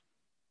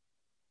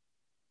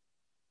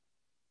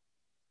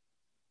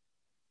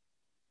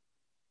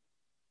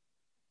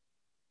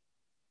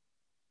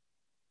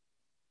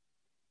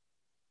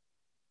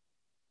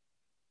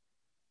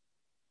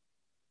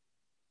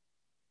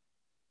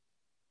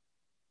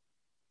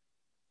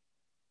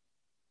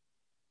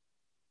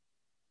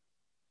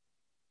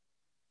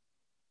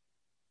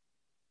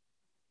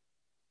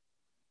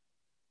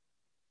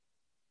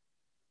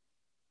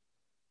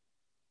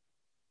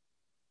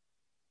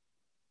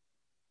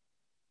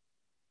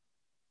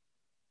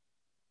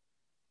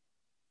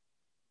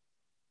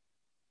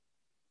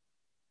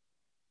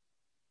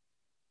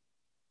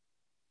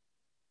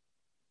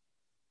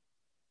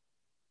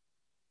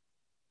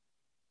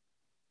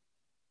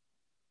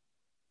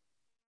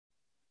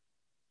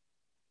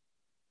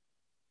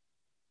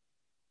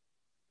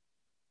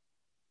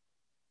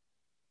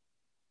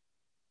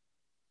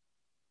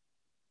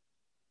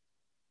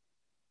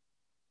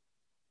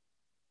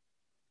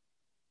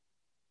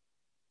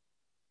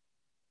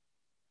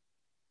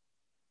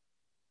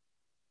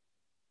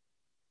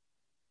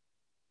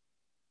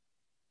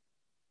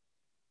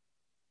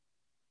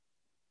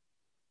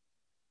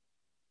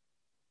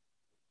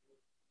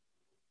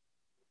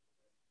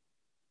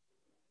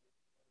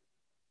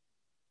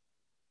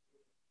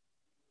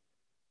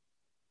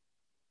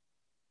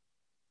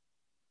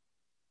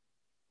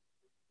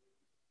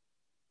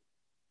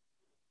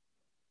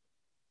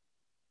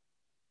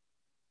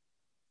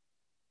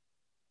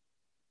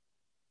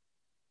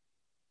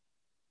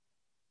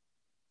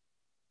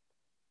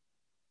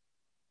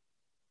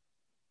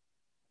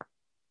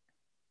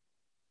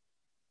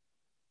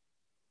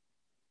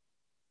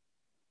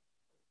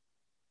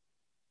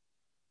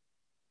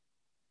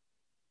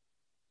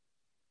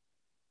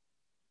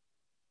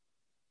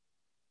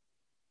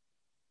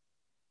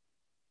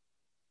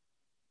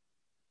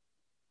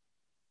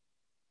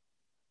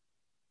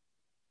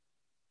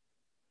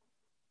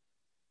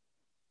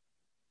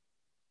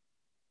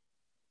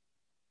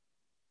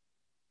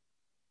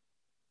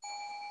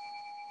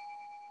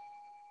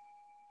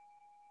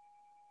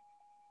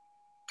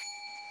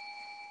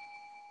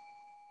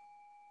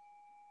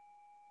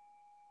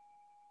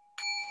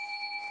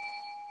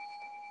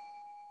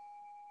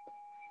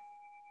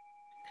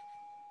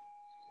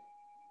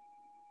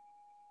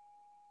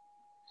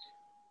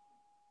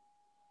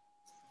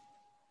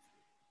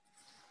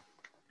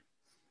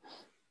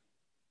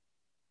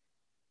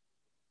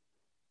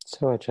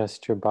 So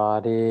adjust your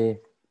body.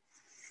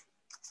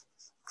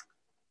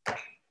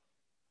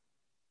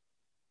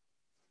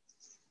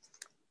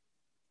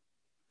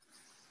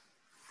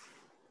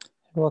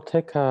 We'll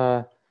take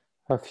a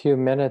few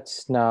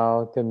minutes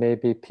now. There may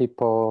be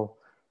people,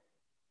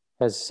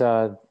 as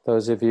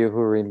those of you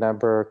who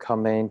remember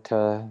coming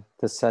to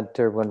the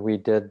center when we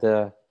did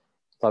the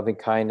loving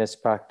kindness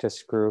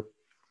practice group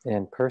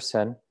in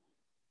person,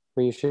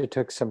 we usually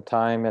took some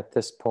time at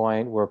this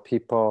point where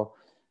people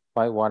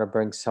might want to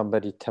bring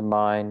somebody to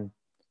mind,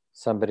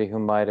 somebody who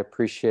might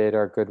appreciate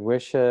our good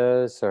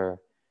wishes, or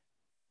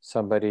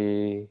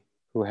somebody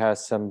who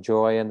has some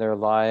joy in their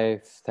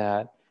life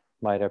that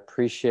might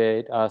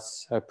appreciate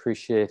us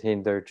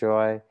appreciating their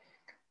joy.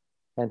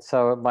 And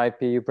so it might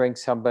be you bring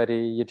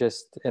somebody, you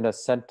just in a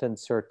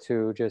sentence or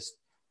two, just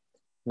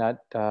not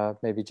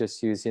maybe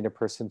just using a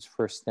person's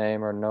first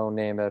name or no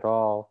name at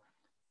all.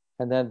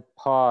 And then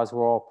pause,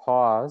 we'll all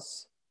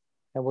pause,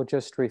 and we'll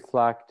just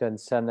reflect and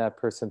send that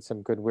person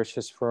some good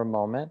wishes for a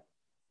moment.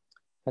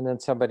 And then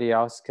somebody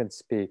else can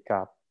speak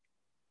up.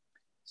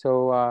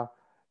 So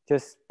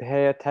just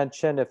pay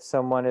attention if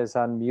someone is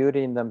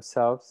unmuting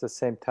themselves the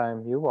same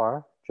time you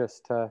are,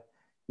 just to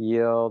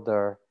yield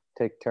or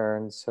take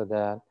turns so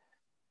that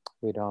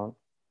we don't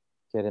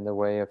get in the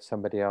way of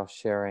somebody else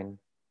sharing.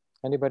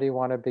 Anybody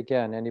want to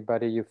begin?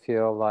 Anybody you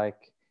feel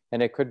like,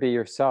 and it could be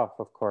yourself,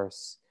 of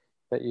course,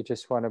 that you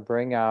just want to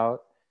bring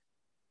out,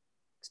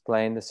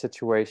 explain the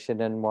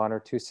situation in one or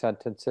two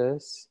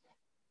sentences,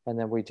 and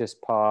then we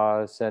just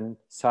pause and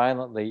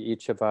silently,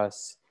 each of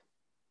us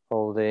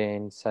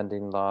holding,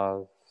 sending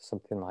love,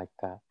 something like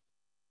that.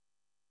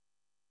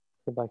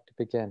 Who'd like to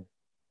begin?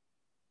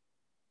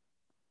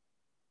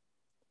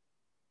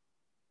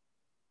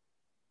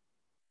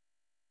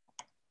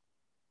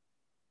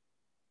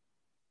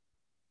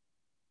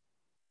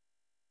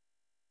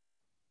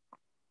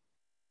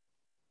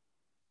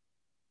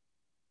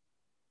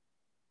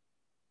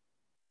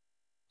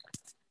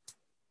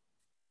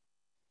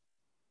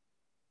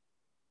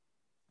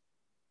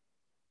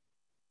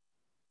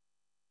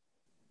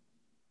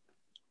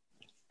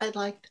 I'd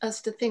like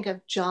us to think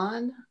of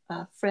John,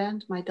 a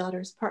friend, my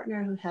daughter's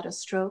partner, who had a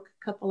stroke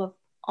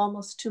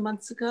almost 2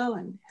 months ago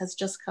and has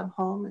just come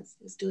home,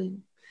 is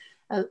doing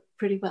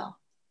pretty well.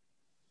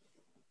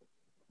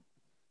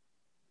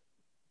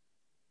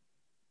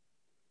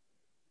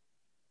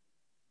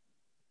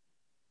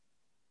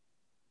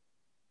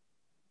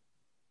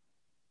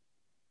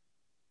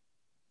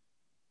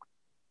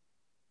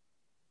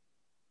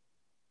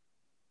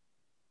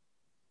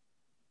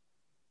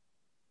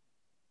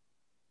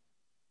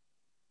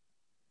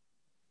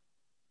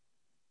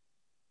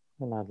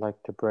 And I'd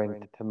like to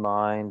bring to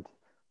mind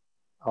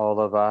all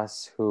of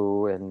us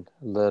who in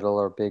little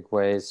or big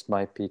ways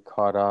might be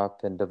caught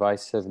up in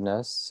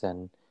divisiveness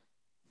and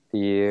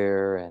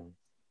fear and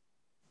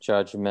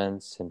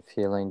judgments and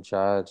feeling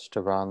judged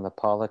around the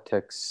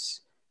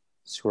politics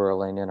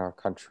swirling in our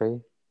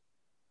country.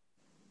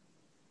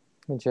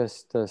 And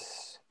just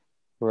this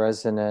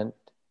resonant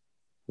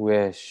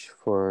wish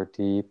for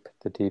the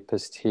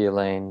deepest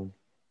healing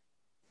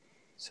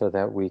so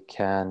that we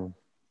can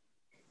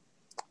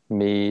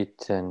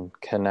meet and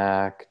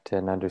connect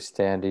and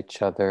understand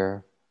each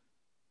other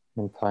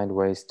and find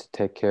ways to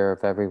take care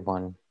of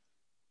everyone.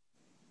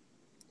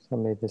 So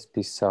may this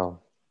be so.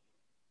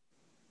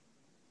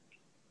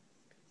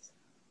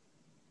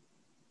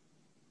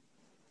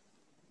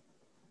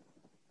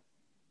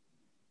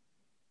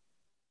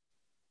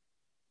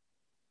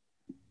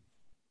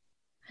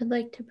 I'd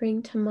like to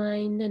bring to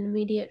mind an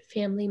immediate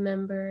family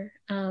member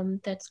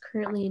that's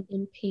currently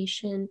in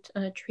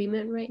inpatient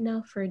treatment right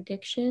now for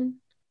addiction.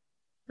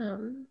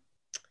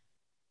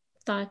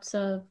 Thoughts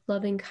of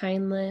loving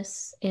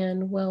kindness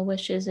and well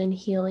wishes and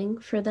healing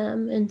for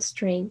them and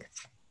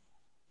strength.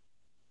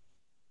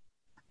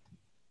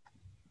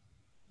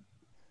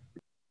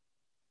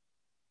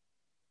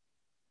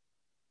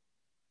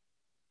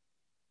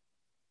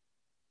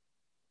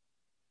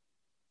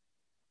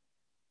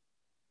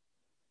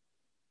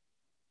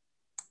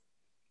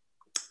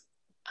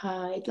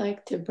 I'd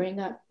like to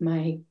bring up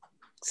my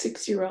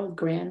 6-year-old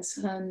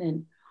grandson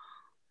and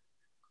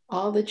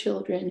all the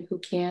children who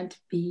can't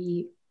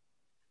be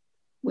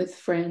with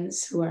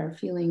friends, who are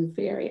feeling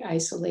very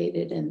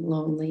isolated and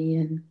lonely,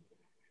 and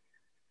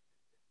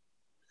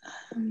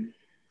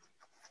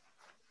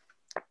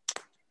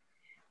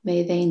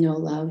may they know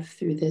love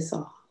through this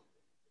all.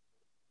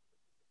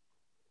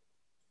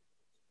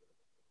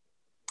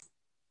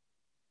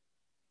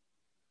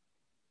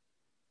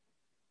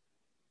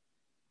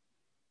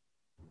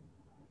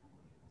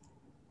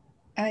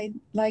 I'd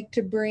like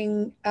to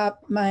bring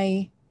up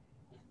my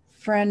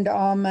friend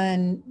Alma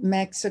in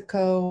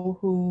Mexico,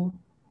 who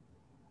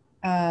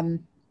her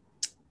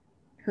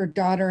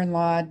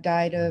daughter-in-law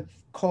died of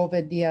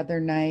COVID the other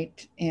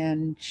night,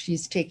 and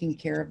she's taking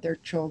care of their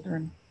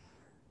children.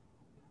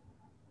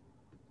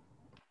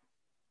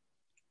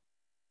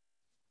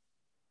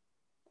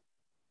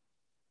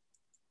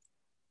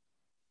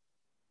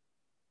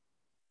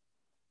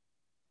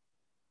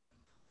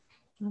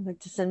 I'd like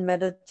to send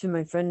metta to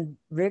my friend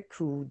Rick,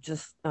 who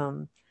just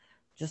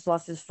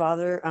lost his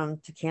father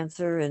to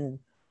cancer, and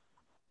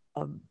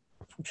a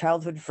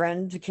childhood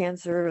friend to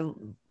cancer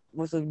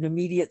was an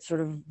immediate sort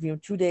of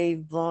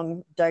 2-day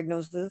long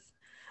diagnosis,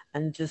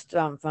 and just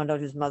found out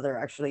his mother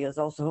actually has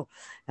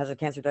a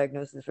cancer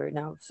diagnosis right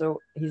now. So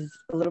he's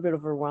a little bit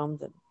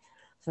overwhelmed, and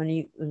so I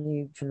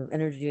need kind of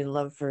energy and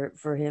love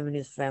for him and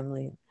his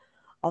family.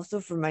 Also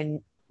for my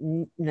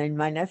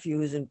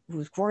nephew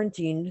who's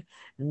quarantined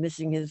and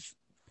missing his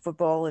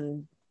football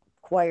and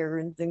choir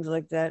and things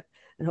like that,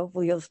 and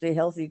hopefully he'll stay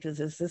healthy, because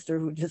his sister,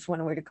 who just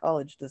went away to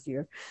college this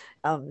year,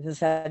 has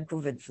had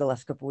COVID for the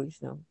last couple of weeks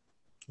now.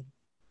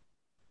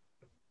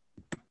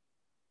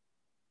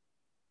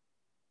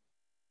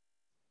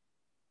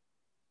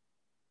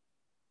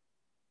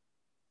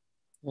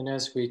 And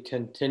as we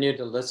continue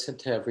to listen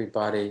to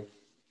everybody,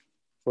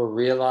 we're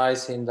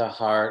realizing the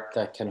heart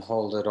that can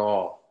hold it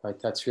all, right?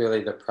 That's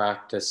really the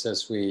practice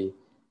as we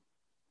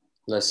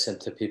listen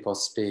to people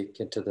speak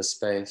into the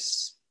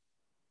space.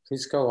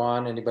 Please go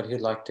on. Anybody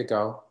who'd like to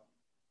go?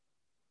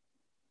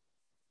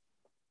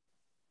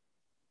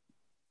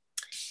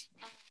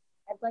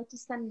 I'd like to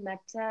send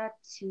metta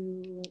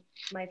to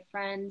my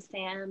friend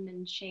Sam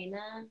and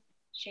Shayna.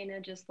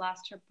 Shayna just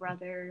lost her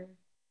brother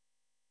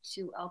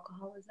to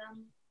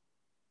alcoholism,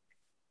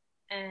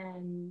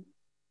 and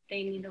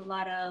they need a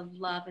lot of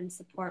love and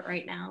support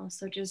right now.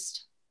 So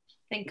just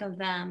think of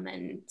them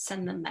and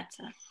send them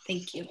metta.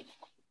 Thank you.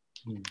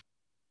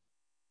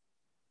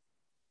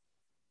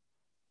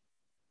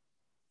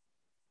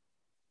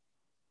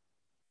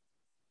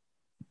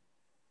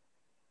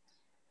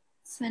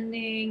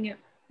 Sending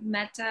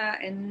metta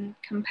and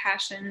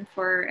compassion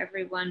for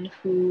everyone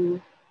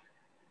who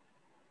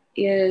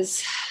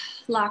is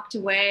locked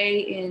away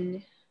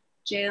in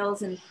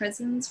jails and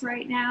prisons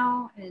right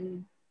now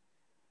and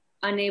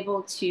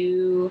unable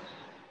to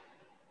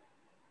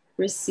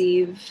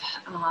receive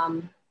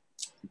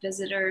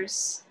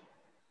visitors,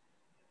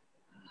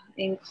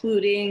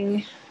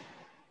 including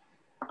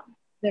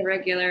the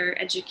regular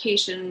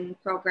education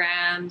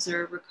programs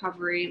or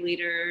recovery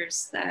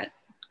leaders that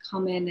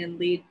come in and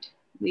lead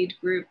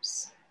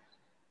groups.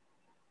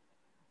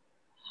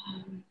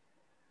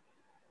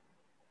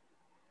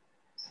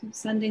 So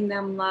sending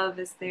them love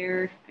as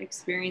they're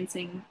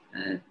experiencing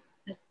a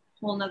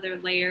whole nother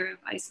layer of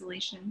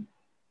isolation.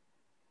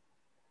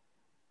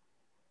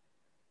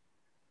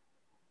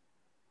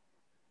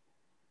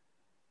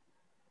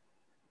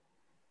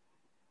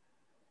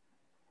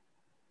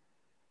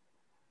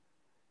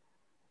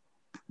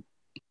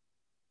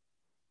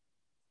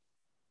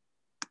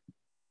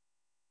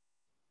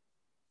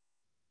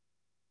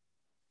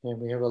 And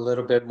we have a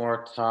little bit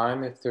more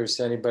time if there's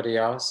anybody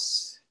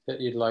else that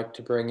you'd like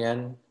to bring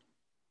in.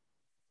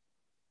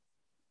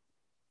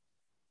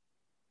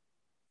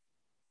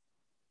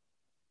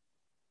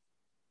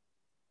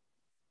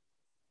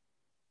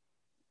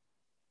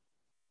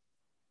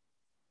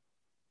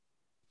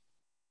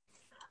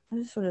 I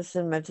just want to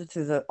send message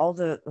to all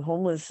the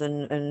homeless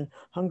and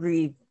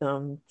hungry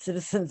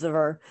citizens of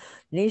our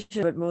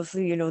nation, but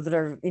mostly, that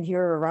are in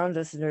here around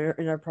us in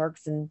our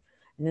parks and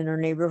in our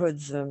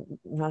neighborhoods,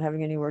 not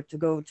having anywhere to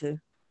go to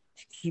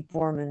keep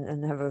warm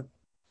and have a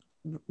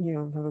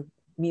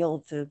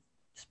meal to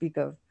speak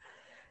of.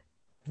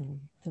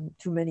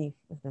 Too many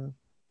of them.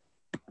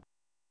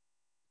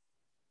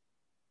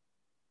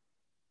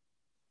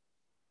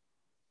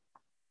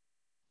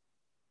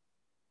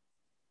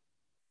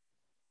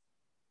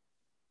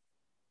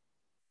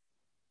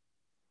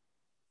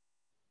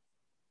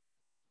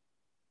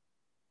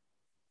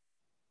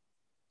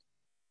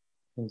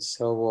 And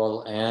so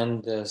we'll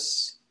end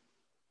this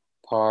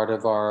part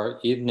of our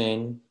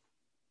evening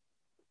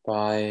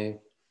by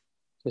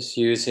just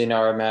using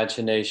our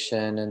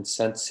imagination and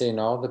sensing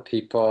all the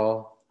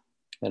people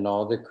and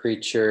all the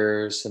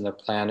creatures and the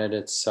planet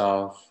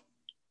itself,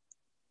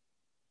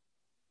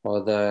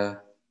 all the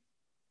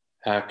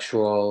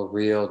actual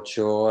real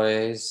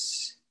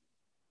joys,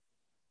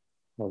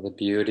 all the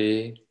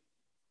beauty,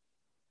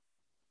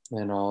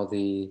 and all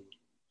the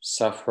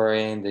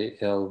suffering, the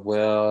ill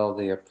will,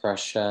 the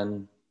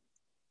oppression,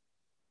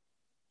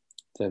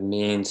 the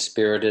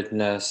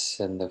mean-spiritedness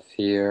and the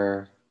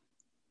fear.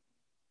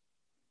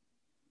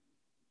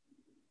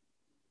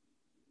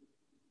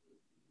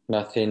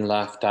 Nothing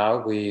left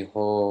out. We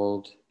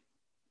hold,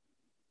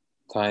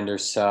 find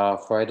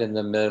ourselves right in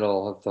the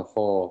middle of the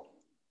whole,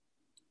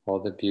 all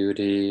the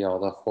beauty, all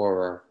the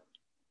horror.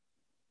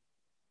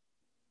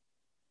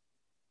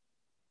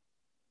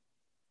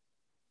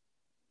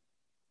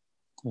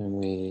 And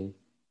we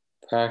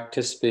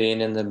practice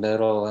being in the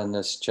middle in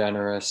this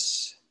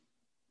generous,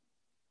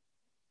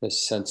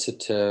 this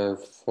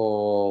sensitive,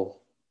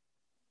 full,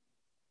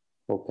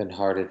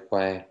 open-hearted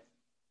way.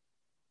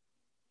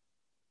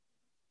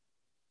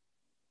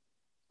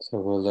 So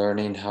we're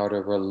learning how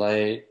to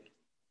relate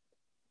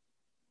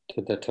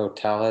to the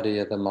totality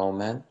of the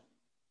moment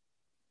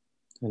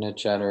in a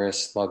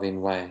generous, loving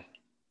way,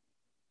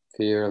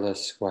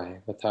 fearless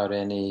way, without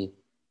any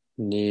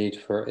need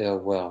for ill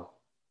will.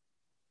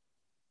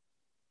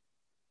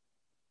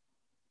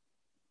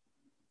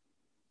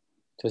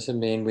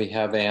 Doesn't mean we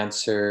have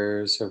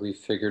answers or we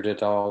figured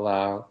it all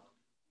out.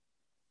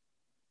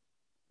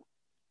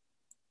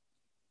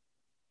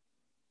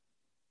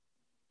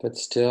 But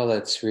still,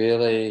 it's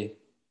really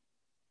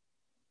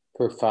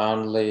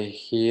profoundly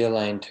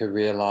healing to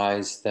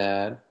realize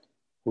that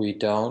we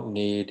don't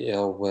need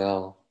ill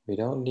will. We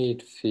don't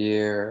need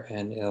fear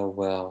and ill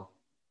will.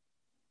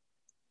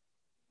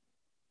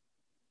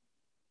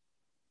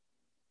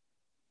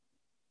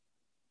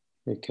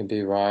 We can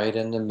be right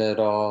in the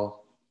middle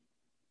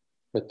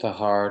with the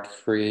heart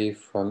free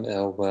from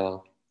ill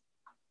will.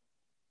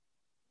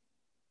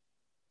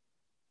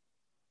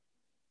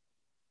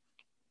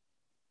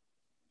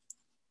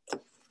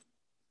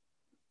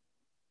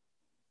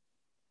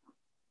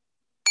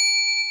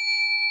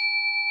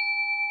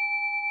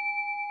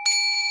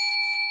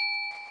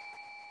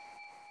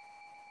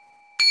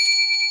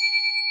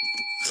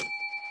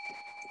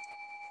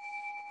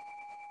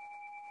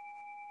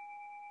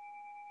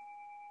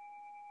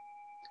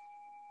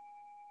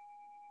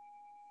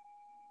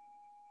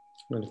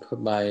 I'm going to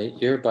put my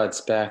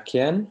earbuds back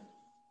in.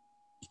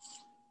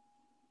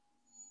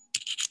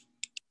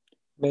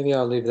 Maybe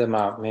I'll leave them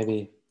out.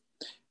 Maybe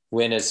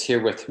Wynn is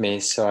here with me,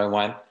 so I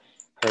want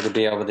her to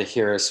be able to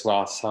hear as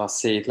well. So I'll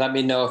see. Let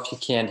me know if you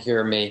can't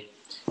hear me,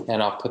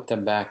 and I'll put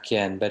them back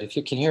in. But if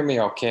you can hear me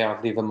okay, I'll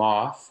leave them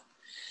off.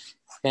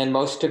 And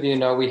most of you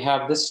know we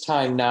have this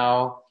time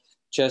now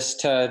just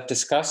to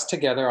discuss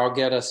together. I'll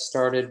get us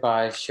started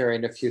by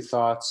sharing a few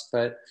thoughts,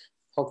 but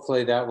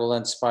hopefully that will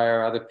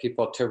inspire other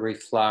people to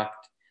reflect.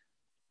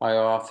 I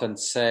often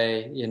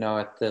say,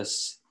 at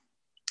this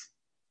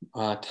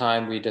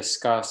time we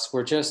discuss,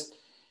 we're just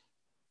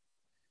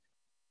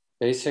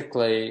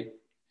basically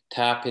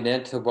tapping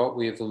into what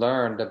we've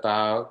learned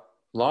about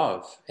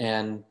love.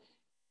 And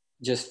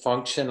just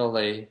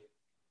functionally,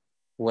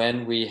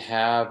 when we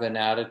have an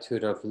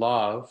attitude of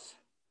love,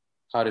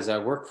 how does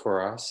that work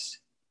for us?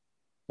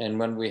 And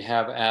when we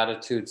have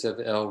attitudes of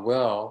ill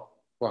will,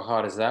 well,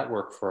 how does that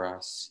work for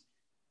us?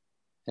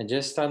 And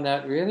just on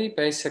that really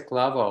basic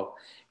level,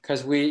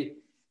 because we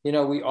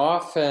we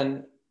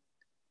often,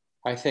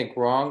 I think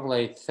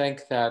wrongly,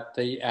 think that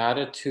the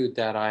attitude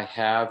that I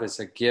have is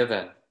a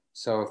given.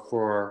 So if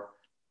we're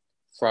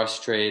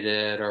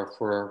frustrated or if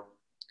we're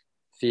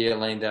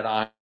feeling that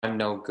I'm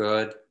no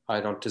good, I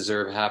don't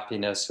deserve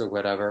happiness or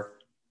whatever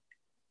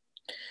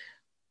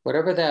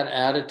that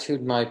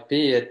attitude might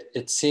be,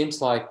 it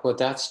seems like, well,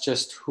 that's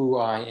just who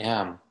I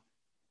am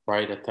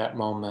right at that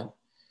moment.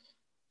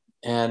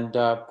 And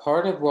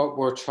part of what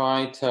we're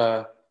trying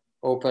to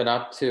open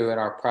up to in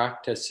our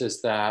practice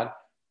is that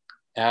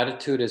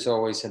attitude is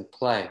always in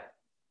play.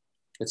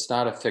 It's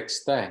not a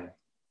fixed thing.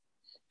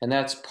 And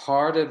that's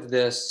part of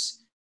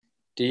this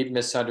deep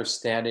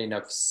misunderstanding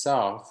of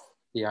self.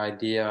 The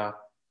idea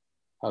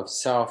of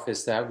self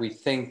is that we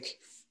think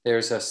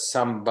there's a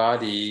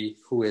somebody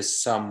who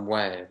is some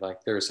way,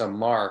 like there's a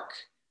Mark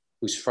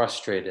who's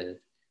frustrated,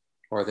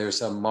 or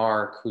there's a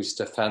Mark who's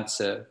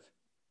defensive,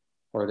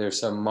 or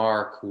there's a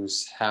Mark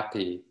who's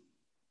happy.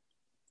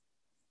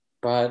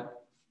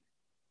 But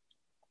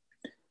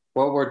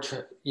what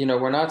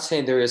we're not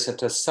saying there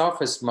isn't a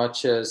self as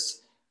much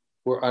as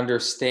we're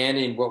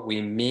understanding what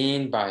we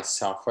mean by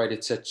self, right?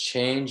 It's a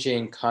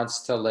changing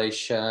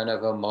constellation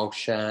of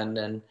emotion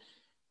and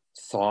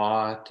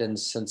thought and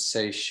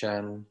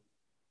sensation.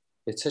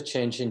 It's a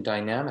changing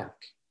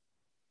dynamic.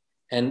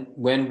 And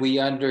when we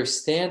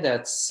understand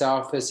that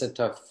self isn't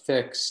a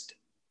fixed,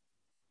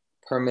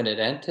 permanent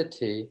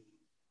entity,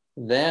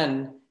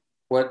 then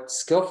what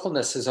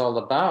skillfulness is all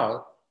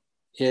about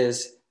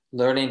is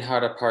learning how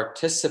to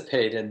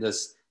participate in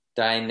this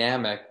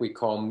dynamic we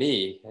call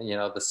me,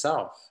 the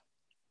self,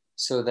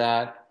 so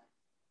that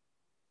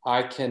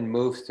I can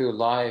move through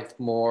life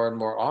more and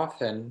more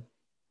often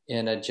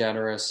in a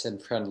generous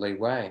and friendly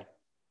way,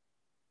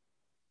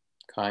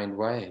 kind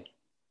way.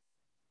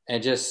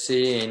 And just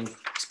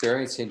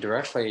experiencing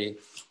directly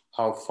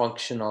how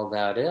functional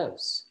that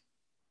is.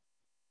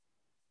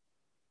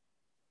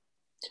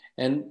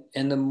 And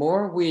the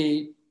more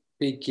we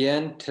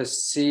begin to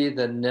see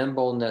the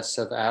nimbleness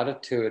of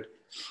attitude,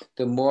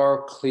 the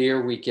more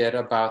clear we get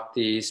about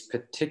these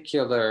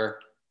particular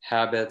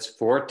habits,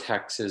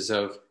 vortexes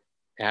of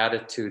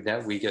attitude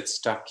that we get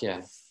stuck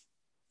in.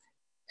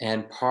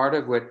 And part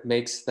of what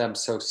makes them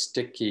so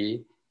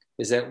sticky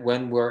is that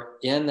when we're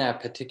in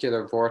that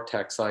particular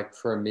vortex, like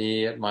for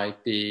me, it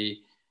might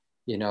be,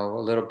 a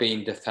little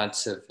being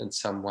defensive in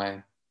some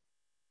way.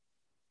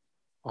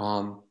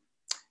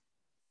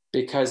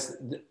 Because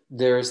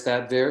there's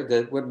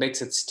that what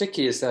makes it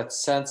sticky is that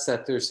sense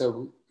that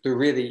there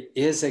really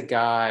is a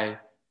guy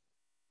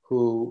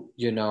who,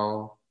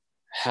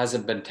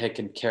 hasn't been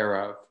taken care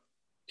of.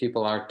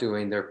 People aren't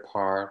doing their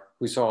part,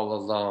 who's all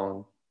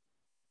alone.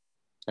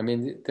 I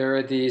mean, there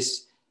are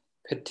these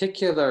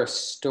particular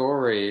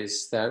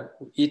stories that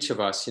each of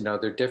us,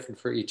 they're different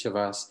for each of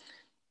us.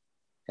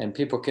 And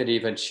people could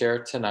even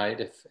share tonight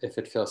if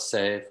it feels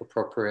safe,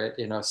 appropriate,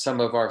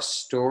 some of our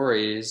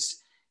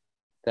stories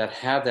that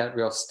have that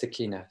real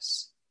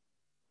stickiness.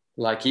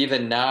 Like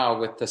even now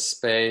with the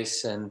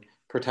space and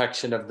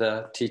protection of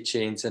the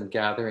teachings and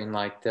gathering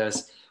like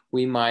this,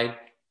 we might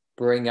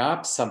bring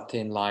up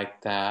something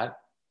like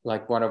that,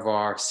 like one of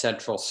our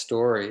central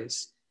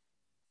stories.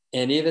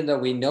 And even though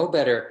we know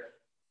better,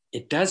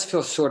 it does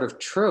feel sort of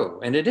true.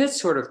 And it is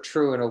sort of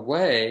true in a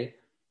way,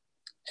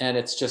 and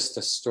it's just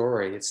a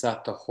story. It's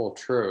not the whole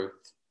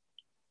truth.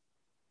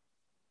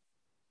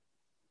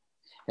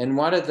 And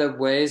one of the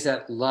ways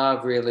that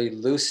love really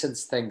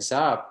loosens things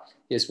up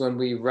is when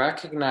we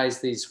recognize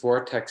these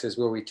vortexes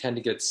where we tend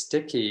to get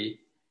sticky,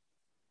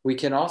 we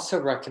can also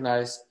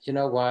recognize,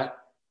 what?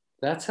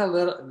 That's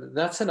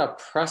an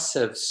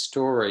oppressive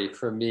story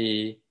for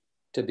me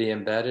to be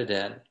embedded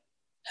in.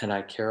 And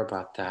I care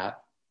about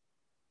that.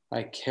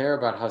 I care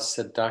about how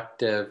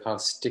seductive, how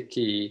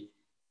sticky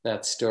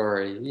that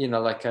story,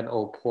 like an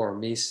oh, poor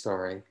me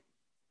story,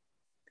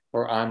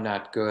 or I'm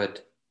not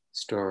good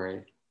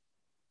story.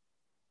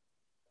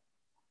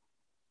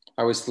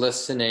 I was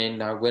listening,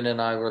 Wynn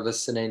and I were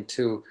listening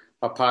to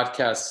a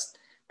podcast,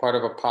 part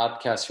of a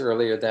podcast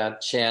earlier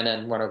that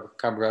Shannon, one of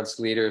Cumberland's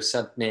leaders,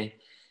 sent me.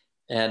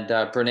 And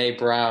Brene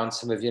Brown,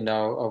 some of you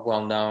know, a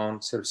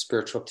well-known sort of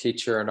spiritual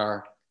teacher in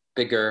our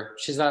bigger,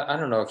 she's not, I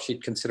don't know if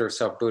she'd consider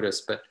herself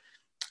Buddhist, but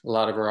a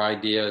lot of her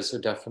ideas are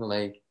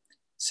definitely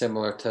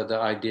similar to the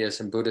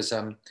ideas in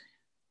Buddhism.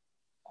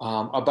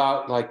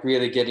 About like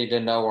really getting to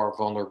know our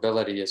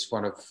vulnerability is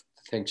one of the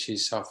things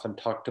she's often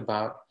talked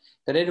about.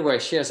 But anyway,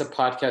 she has a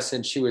podcast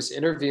and she was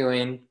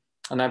interviewing,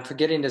 and I'm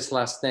forgetting his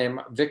last name,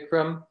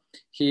 Vikram.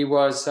 He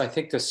was, I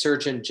think, the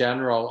Surgeon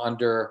General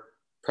under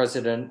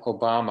President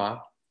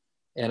Obama.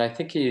 And I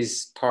think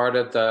he's part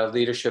of the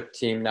leadership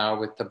team now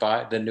with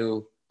the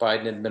new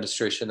Biden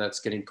administration that's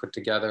getting put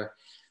together.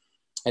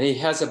 And he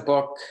has a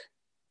book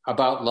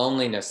about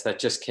loneliness that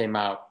just came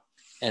out.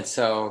 And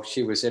so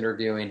she was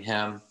interviewing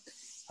him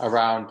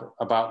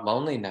about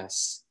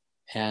loneliness.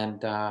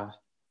 And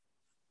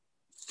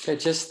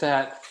just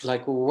that,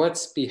 like,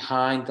 what's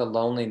behind the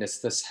loneliness,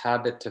 this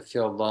habit to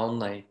feel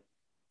lonely?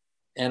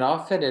 And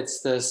often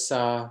it's this,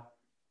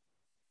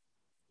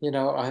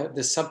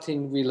 there's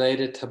something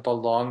related to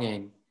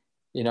belonging,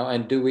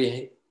 and do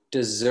we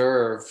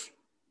deserve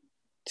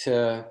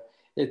to,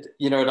 it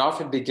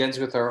often begins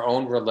with our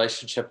own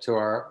relationship to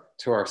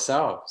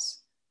ourselves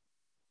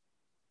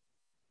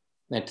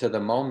and to the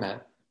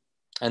moment.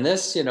 And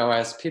this,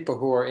 as people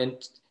who are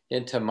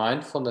into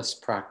mindfulness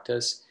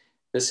practice,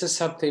 this is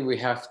something we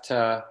have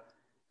to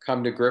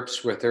come to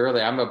grips with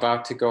early. I'm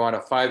about to go on a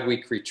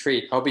 5-week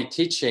retreat. I'll be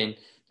teaching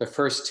the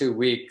first 2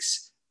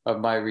 weeks of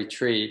my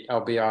retreat.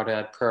 I'll be out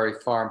at Prairie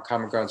Farm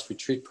Common Grounds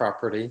Retreat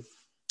Property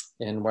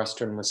in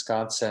western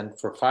Wisconsin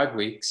for 5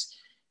 weeks.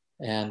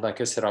 And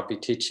like I said, I'll be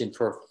teaching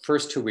for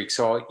first 2 weeks.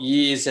 So I'll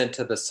ease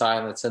into the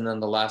silence. And then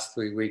the last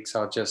 3 weeks,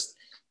 I'll just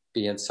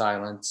be in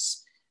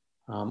silence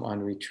on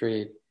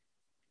retreat.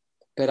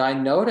 But I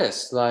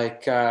noticed,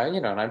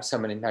 and I'm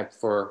somebody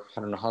for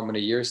I don't know how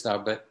many years now,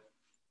 but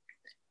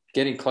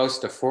getting close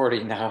to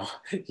 40 now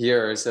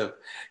years of,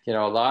 a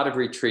lot of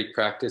retreat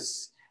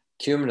practice,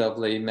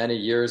 cumulatively many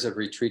years of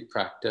retreat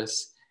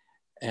practice.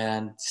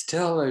 And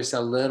still there's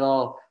a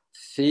little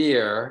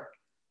fear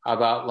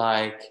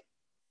about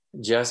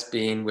just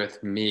being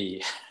with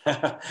me,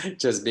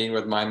 just being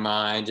with my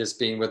mind, just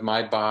being with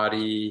my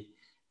body,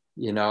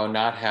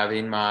 not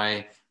having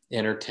my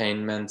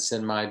entertainments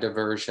and my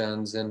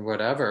diversions and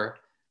whatever.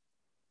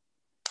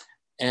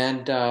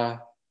 And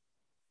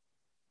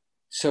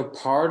so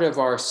part of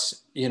our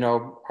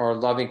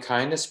loving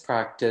kindness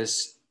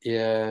practice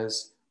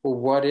is, well,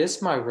 what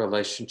is my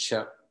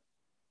relationship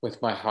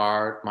with my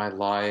heart, my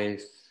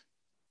life,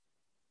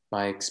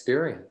 my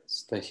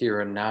experience, the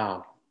here and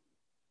now?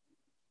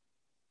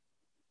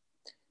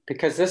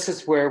 Because this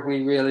is where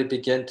we really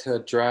begin to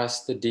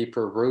address the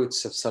deeper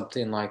roots of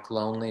something like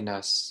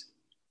loneliness.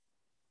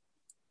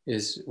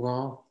 Is,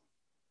 well,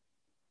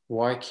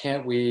 why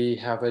can't we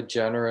have a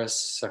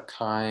generous, a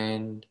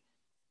kind,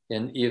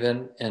 and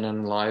even an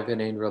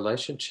enlivening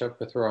relationship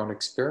with our own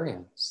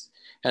experience?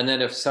 And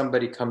then if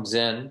somebody comes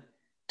in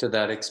to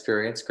that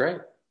experience, great.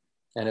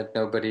 And if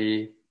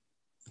nobody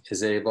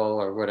is able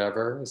or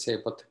whatever is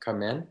able to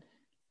come in,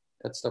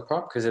 that's no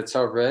problem, because it's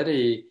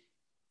already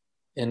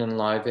an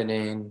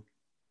enlivening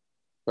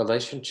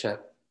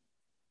relationship.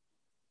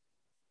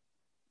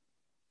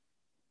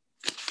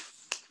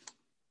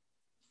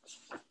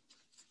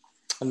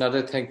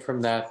 Another thing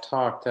from that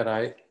talk that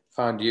I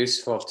found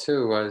useful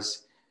too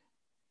was,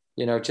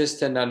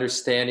 just in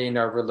understanding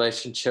our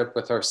relationship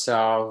with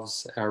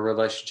ourselves, our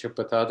relationship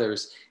with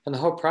others. And the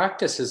whole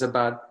practice is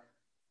about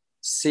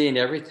seeing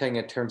everything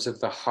in terms of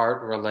the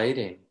heart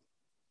relating.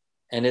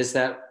 And is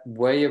that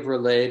way of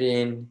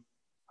relating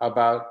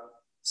about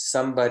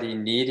somebody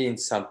needing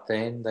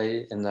something?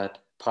 In that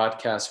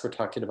podcast, we're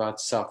talking about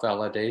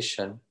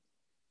self-validation.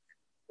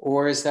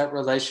 Or is that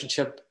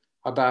relationship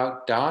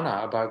about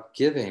dana, about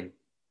giving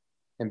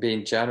and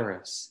being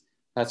generous?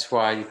 That's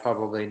why you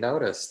probably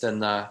noticed in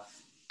the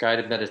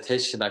guided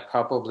meditation, I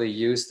probably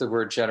used the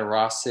word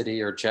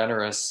generosity or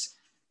generous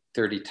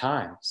 30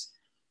 times,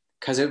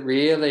 because it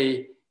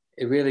really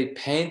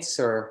paints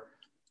or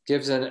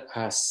gives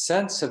a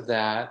sense of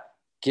that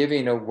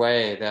giving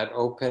away, that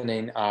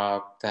opening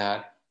up,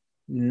 that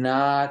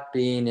not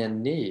being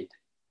in need.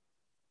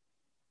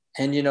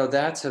 And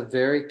that's a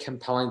very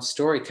compelling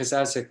story, because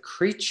as a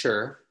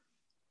creature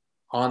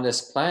on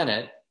this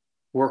planet,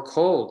 we're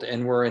cold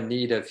and we're in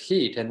need of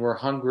heat, and we're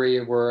hungry,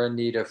 and we're in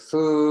need of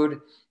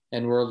food,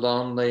 and we're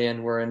lonely,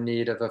 and we're in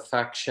need of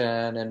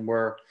affection, and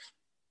we're,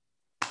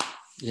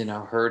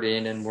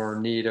 hurting, and we're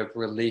in need of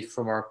relief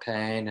from our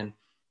pain, and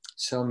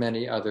so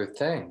many other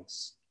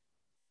things.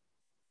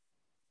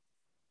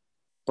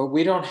 But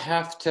we don't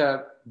have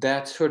to,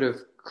 that sort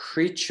of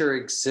creature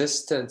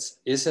existence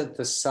isn't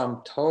the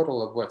sum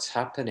total of what's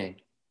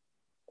happening,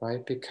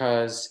 right?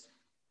 Because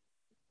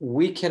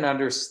we can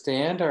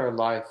understand our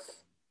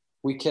life.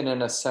 We can,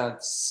 in a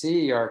sense,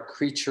 see our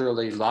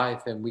creaturely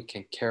life, and we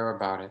can care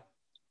about it.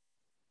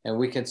 And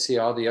we can see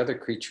all the other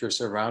creatures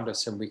around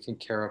us, and we can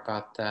care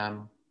about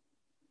them.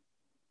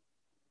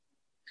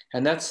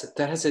 And that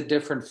has a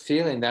different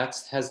feeling. That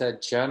has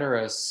that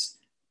generous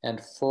and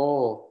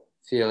full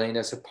feeling,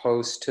 as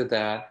opposed to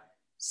that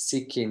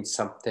seeking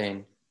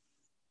something,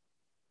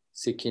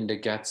 seeking to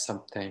get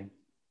something.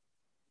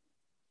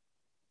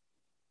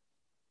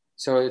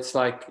 So it's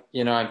like,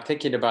 I'm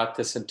thinking about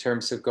this in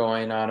terms of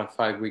going on a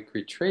 5-week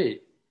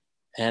retreat,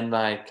 and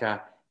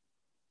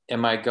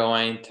am I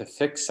going to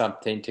fix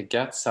something, to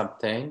get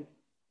something,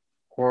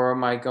 or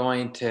am I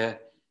going to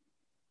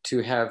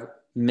have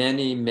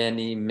many,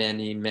 many,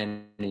 many,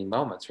 many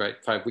moments, right?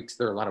 5 weeks,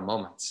 there are a lot of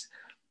moments.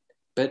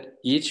 But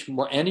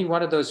any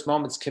one of those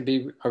moments can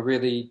be a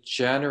really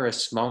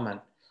generous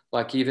moment,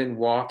 like even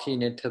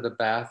walking into the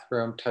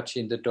bathroom,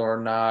 touching the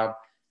doorknob,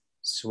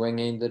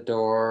 swinging the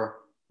door,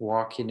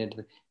 walking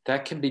into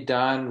that can be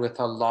done with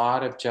a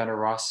lot of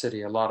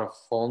generosity, a lot of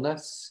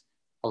fullness,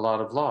 a lot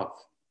of love.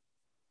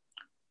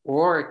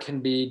 Or it can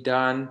be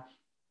done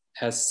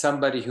as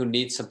somebody who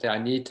needs something. I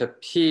need to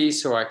pee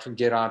so I can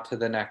get on to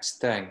the next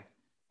thing.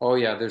 Oh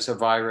yeah, there's a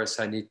virus.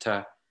 I need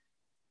to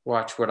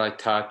watch what I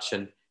touch.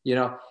 And,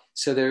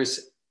 so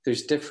there's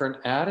there's different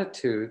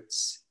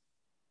attitudes,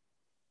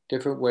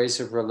 different ways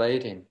of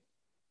relating.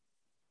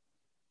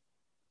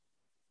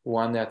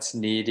 One that's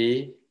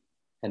needy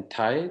and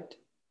tight,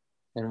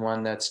 and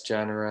one that's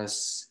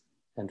generous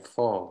and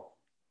full.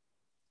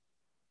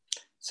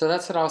 So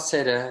that's what I'll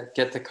say to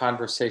get the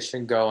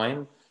conversation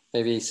going.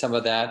 Maybe some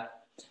of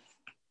that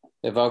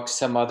evokes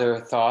some other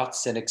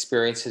thoughts and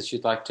experiences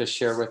you'd like to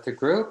share with the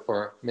group,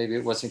 or maybe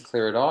it wasn't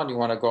clear at all and you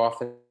want to go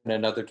off in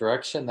another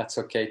direction, that's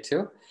okay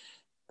too.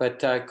 But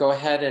go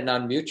ahead and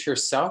unmute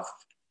yourself.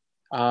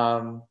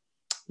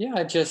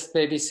 Yeah, just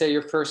maybe say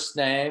your first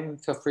name.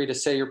 Feel free to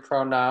say your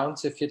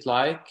pronouns if you'd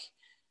like,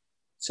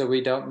 so we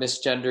don't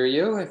misgender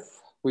you if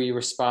we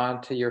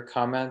respond to your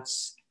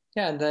comments.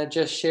 Yeah, and then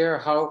just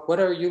share what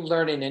are you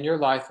learning in your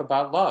life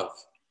about love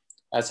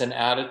as an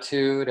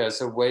attitude,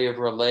 as a way of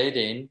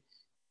relating,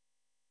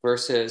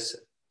 versus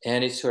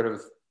any sort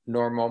of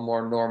normal,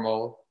 more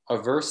normal,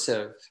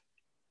 aversive,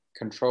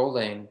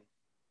 controlling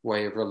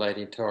way of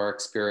relating to our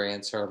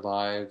experience, our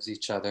lives,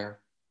 each other.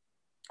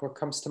 What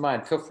comes to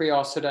mind? Feel free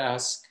also to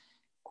ask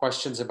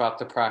questions about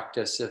the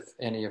practice if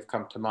any have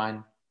come to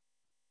mind.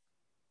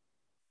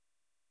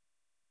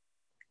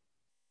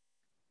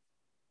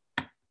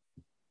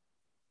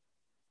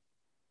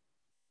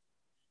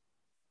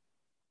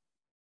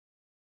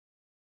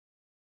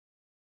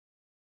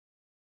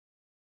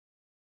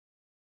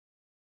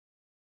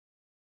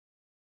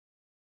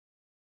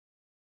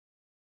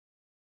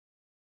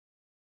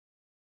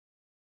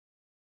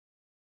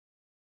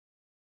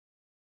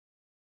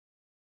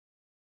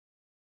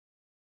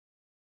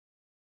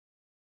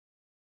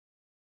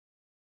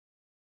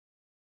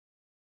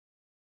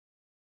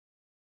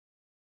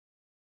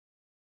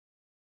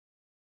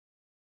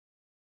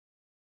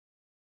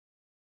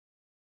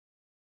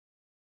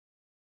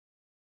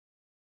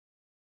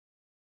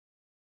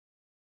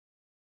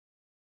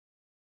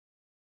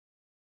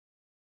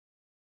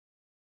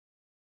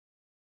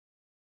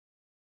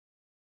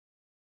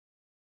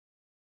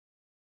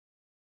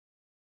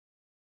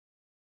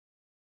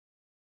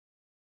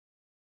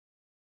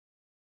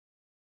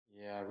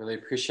 Yeah, I really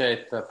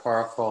appreciate the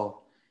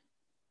powerful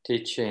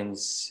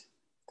teachings.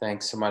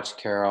 Thanks so much,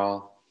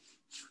 Carol.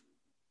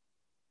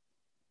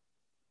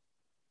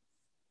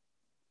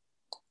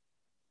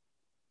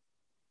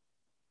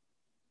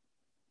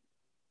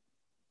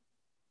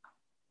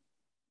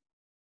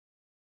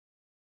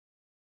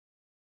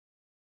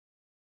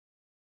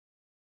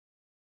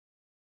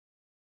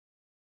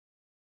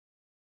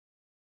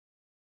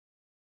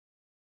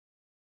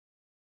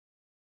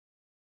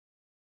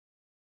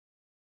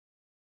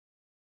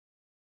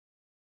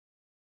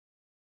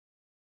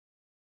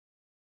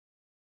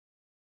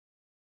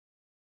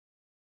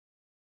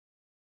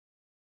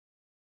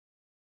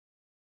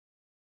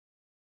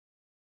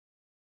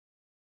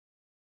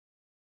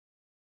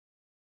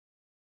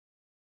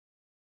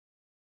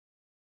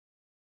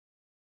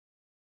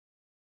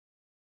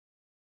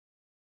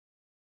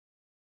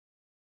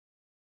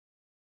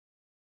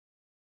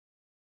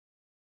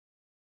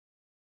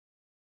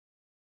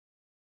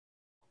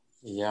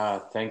 Yeah,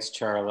 thanks,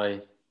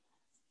 Charlie.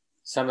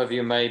 Some of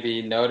you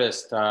maybe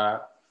noticed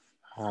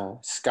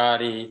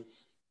Scotty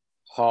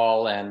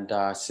Hall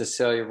and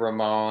Cecilia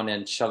Ramon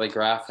and Shelley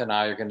Graff and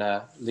I are going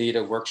to lead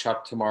a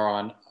workshop tomorrow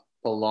on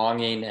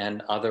belonging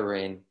and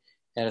othering.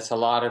 And it's a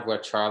lot of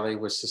what Charlie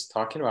was just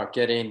talking about,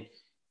 getting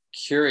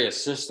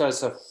curious, just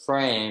as a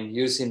frame,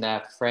 using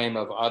that frame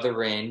of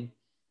othering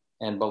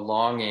and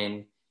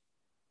belonging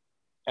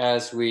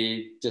as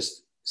we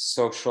just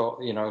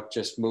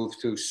just move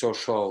through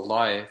social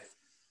life.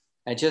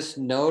 And just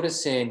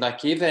noticing,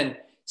 like even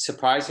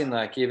surprising,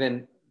 like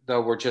even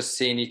though we're just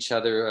seeing each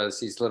other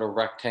as these little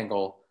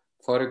rectangle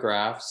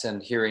photographs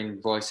and hearing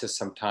voices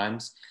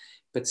sometimes,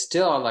 but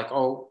still like,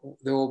 oh,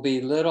 there will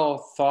be little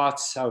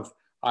thoughts of,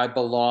 I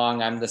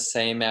belong, I'm the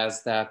same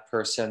as that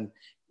person.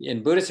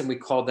 In Buddhism, we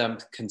call them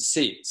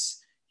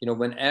conceits.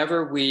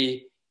 Whenever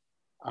we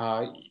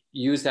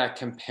use that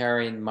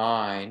comparing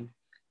mind,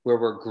 where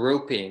we're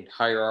grouping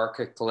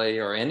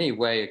hierarchically or any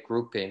way of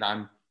grouping,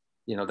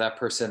 that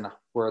person,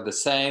 we're the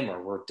same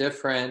or we're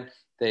different,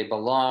 they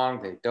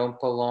belong, they don't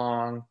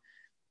belong.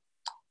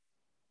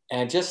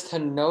 And just to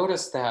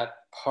notice that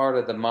part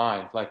of the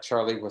mind, like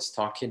Charlie was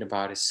talking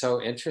about, is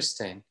so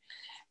interesting.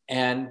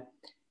 And,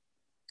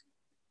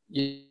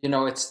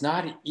 it's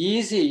not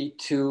easy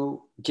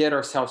to get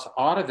ourselves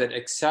out of it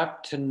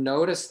except to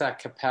notice that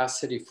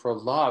capacity for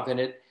love.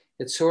 And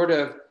it's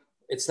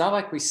not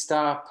like we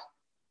stop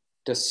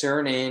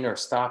discerning or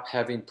stop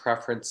having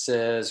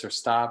preferences or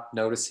stop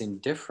noticing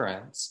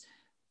difference.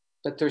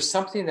 But there's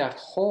something that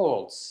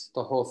holds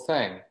the whole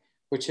thing,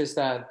 which is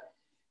that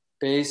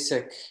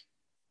basic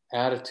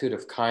attitude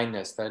of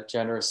kindness, that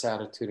generous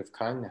attitude of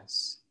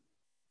kindness.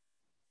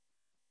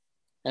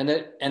 And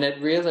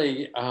it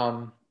really,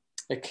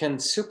 it can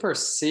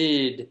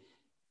supersede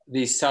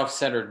these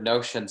self-centered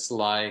notions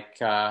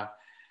like,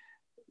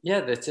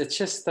 it's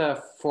just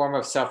a form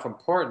of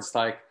self-importance.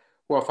 Like,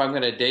 well, if I'm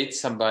going to date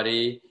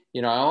somebody, I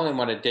only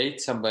want to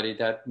date somebody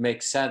that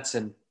makes sense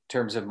in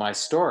terms of my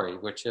story,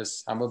 which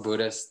is I'm a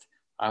Buddhist.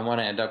 I want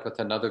to end up with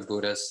another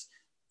Buddhist.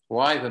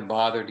 Why even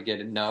bother to get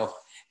to know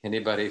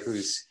anybody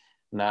who's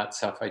not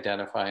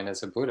self-identifying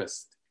as a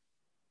Buddhist?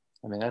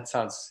 I mean, that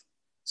sounds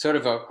sort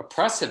of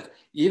oppressive,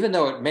 even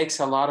though it makes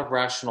a lot of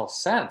rational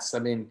sense. I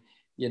mean,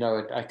 you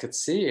know, I could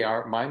see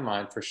my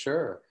mind for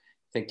sure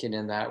thinking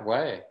in that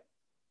way.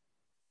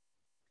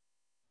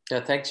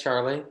 Yeah, thanks,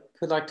 Charlie.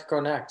 Who'd like to go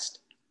next?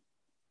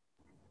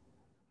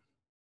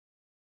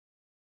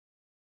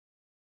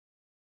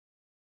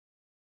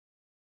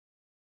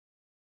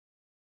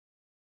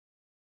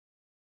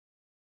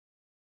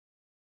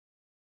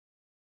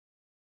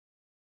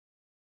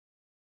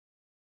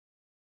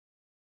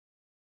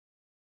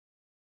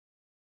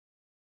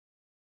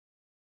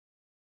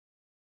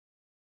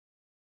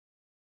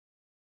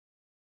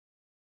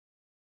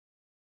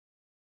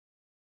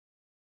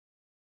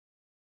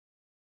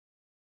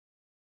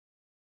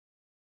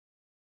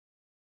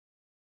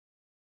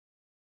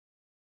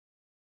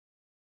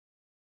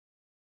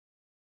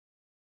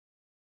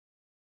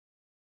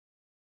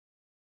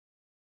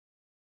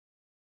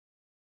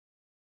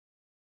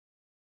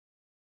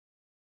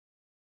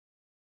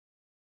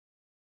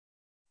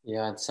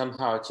 Yeah, and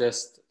somehow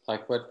just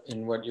like what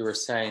you were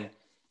saying,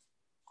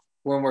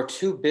 when we're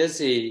too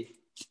busy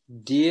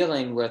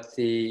dealing with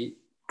the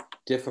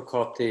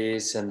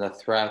difficulties and the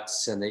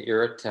threats and the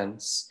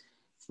irritants,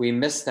 we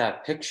miss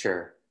that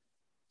picture.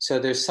 So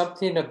there's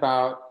something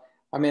about,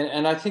 I mean,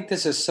 and I think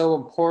this is so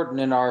important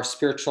in our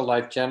spiritual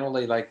life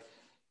generally, like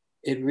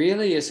it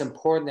really is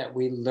important that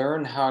we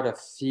learn how to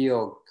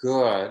feel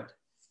good,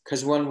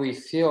 because when we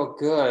feel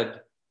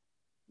good,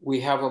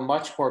 we have a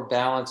much more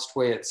balanced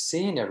way of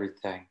seeing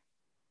everything.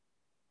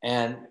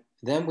 And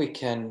then we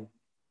can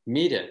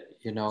meet it,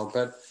 you know.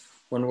 But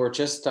when we're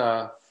just,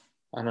 I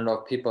don't know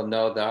if people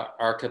know the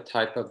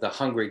archetype of the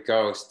hungry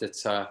ghost.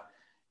 It's a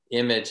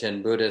image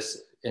in Buddhist,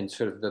 in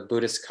sort of the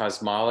Buddhist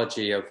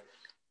cosmology of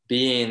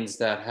beings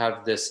that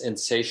have this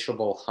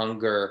insatiable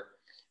hunger,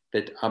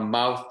 that a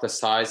mouth the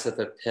size of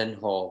a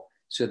pinhole,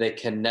 so they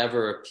can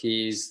never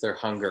appease their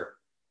hunger,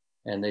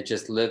 and they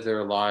just live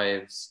their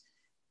lives,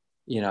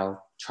 you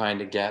know, trying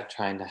to get,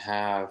 trying to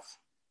have,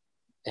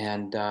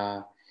 and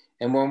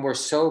when we're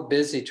so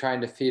busy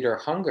trying to feed our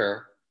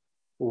hunger,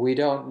 we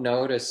don't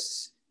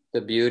notice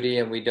the beauty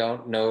and we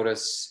don't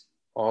notice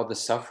all the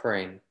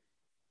suffering.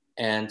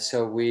 And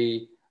so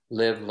we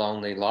live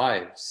lonely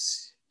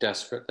lives,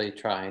 desperately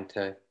trying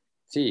to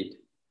feed,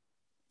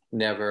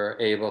 never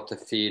able to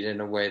feed in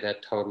a way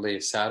that totally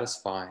is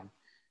satisfying.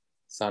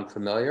 Sound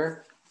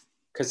familiar?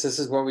 Because this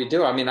is what we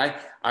do. I mean,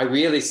 I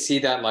really see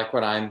that like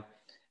when I'm,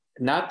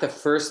 not the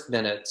first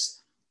minutes,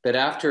 but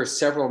after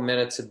several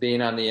minutes of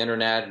being on the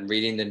internet and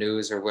reading the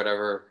news or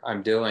whatever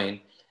I'm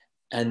doing,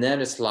 and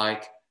then it's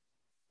like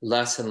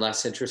less and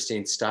less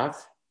interesting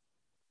stuff.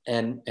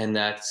 And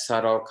that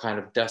subtle kind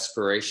of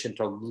desperation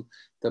to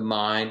the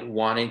mind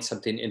wanting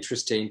something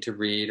interesting to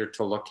read or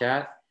to look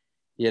at,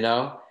 you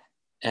know?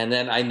 And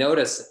then I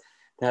notice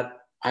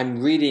that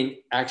I'm reading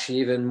actually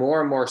even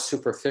more and more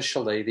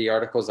superficially the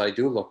articles I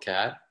do look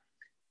at,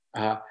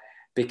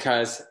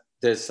 because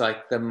there's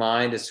like the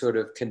mind is sort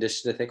of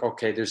conditioned to think,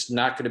 okay, there's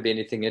not going to be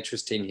anything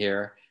interesting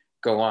here.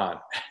 Go on.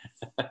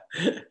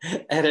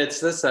 And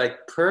it's this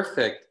like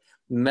perfect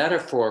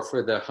metaphor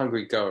for the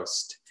hungry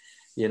ghost,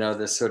 you know,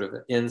 this sort of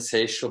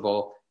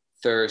insatiable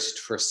thirst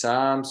for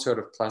some sort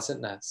of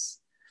pleasantness.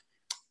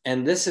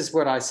 And this is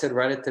what I said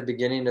right at the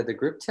beginning of the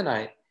group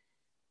tonight.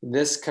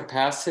 This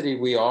capacity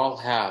we all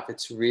have,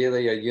 it's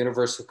really a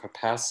universal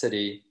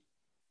capacity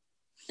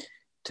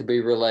to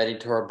be relating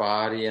to our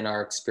body and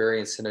our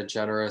experience in a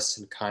generous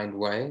and kind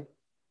way.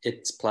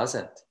 It's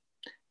pleasant.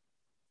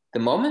 The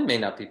moment may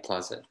not be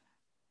pleasant,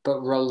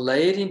 but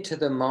relating to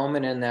the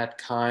moment in that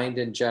kind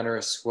and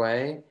generous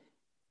way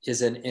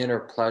is an inner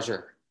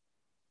pleasure.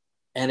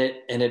 And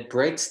it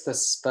breaks the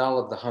spell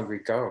of the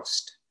hungry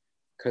ghost,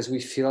 because we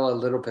feel a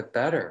little bit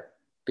better.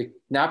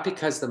 Not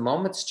because the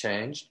moment's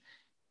changed,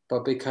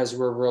 but because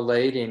we're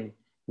relating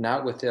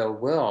not with ill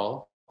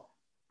will,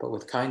 but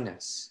with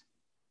kindness.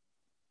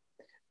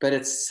 But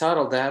it's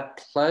subtle,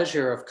 that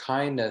pleasure of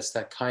kindness,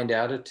 that kind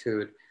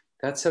attitude,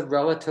 that's a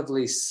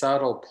relatively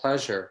subtle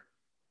pleasure,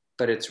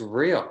 but it's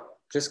real.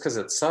 Just because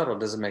it's subtle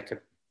doesn't make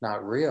it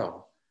not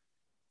real.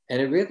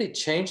 And it really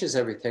changes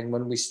everything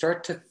when we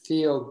start to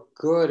feel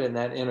good in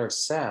that inner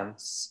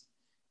sense.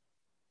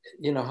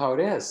 You know how it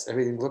is.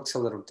 Everything looks a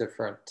little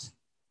different.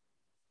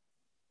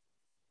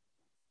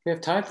 We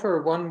have time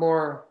for one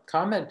more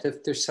comment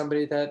if there's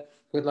somebody that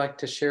would like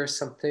to share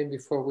something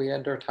before we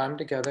end our time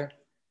together.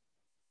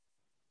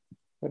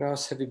 What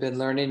else have you been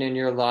learning in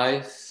your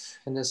life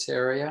in this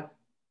area?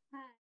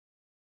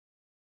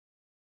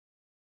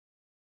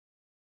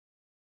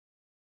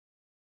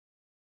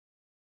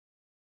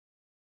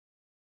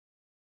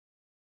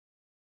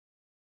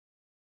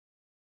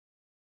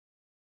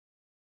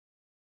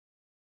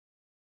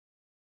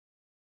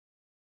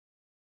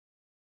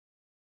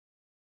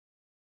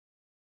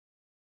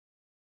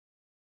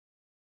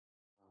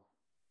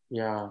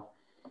 Yeah,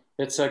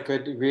 it's a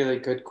good, really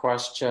good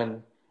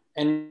question.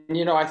 And,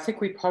 you know, I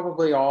think we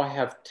probably all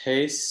have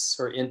tastes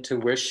or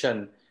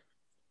intuition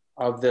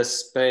of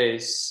this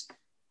space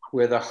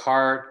where the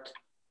heart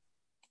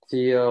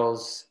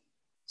feels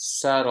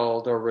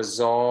settled or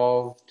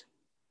resolved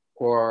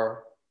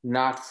or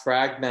not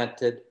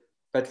fragmented,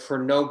 but for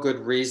no good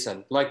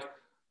reason. Like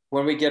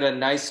when we get a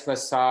nice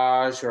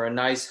massage or a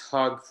nice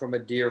hug from a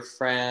dear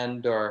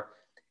friend, or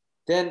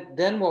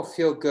then we'll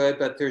feel good,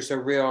 but there's a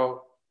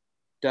real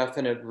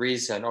definite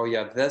reason. Oh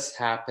yeah, this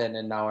happened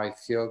and now I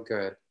feel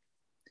good.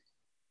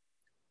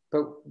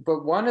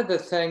 But one of the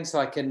things,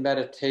 like in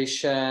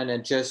meditation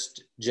and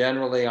just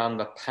generally on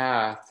the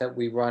path, that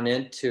we run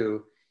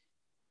into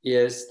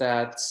is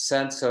that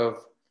sense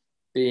of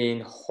being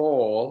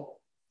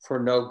whole for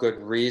no good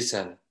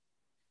reason.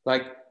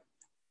 Like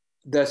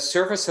the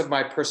surface of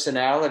my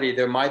personality,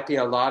 there might be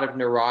a lot of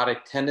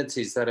neurotic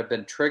tendencies that have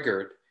been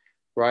triggered,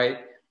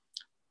 right?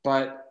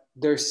 But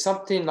there's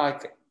something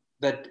like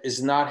that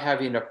is not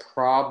having a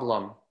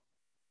problem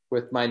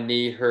with my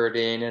knee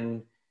hurting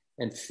and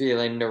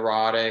feeling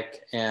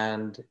neurotic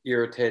and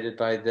irritated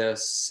by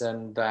this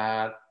and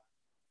that,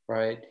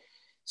 right?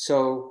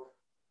 So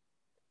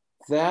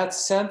that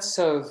sense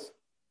of,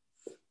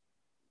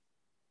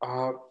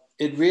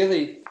 it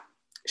really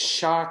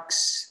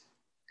shocks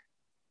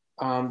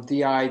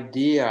the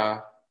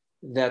idea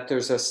that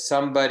there's a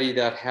somebody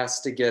that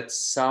has to get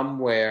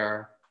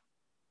somewhere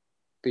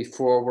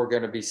before we're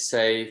going to be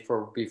safe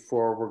or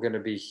before we're going to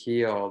be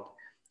healed.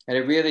 And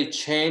it really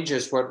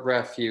changes what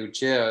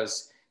refuge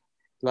is.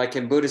 Like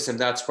in Buddhism,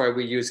 that's why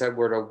we use that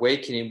word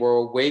awakening. We're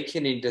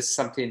awakening to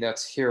something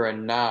that's here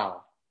and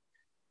now.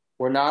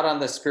 We're not on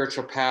the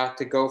spiritual path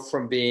to go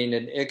from being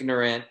an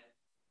ignorant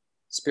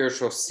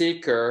spiritual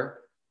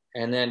seeker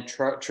and then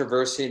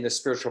traversing the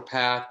spiritual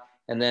path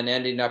and then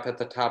ending up at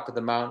the top of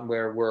the mountain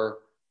where we're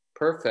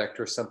perfect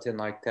or something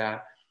like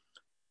that.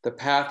 The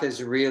path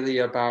is really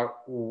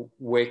about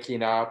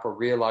waking up or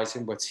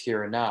realizing what's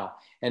here and now.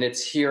 And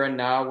it's here and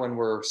now when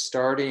we're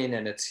starting,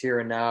 and it's here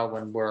and now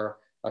when we're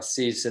a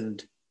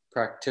seasoned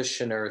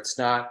practitioner. It's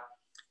not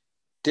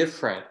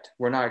different.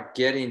 We're not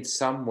getting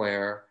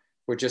somewhere.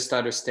 We're just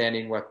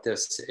understanding what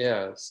this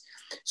is.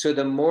 So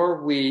the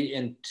more we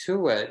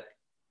intuit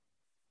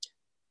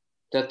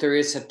that there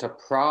isn't a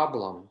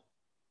problem,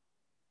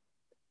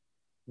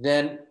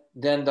 then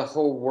the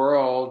whole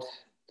world,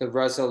 the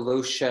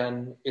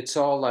resolution, it's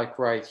all like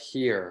right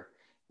here.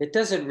 It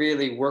doesn't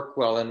really work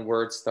well in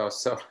words though,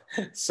 so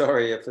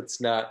sorry if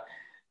it's not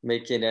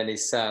making any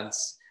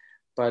sense.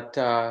 But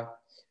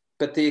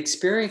the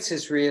experience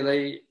is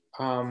really,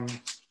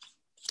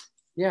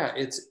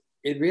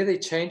 it really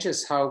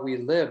changes how we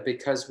live,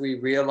 because we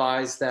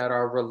realize that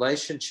our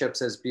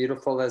relationships, as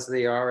beautiful as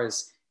they are,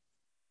 as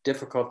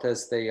difficult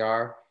as they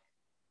are,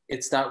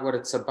 it's not what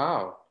it's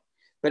about.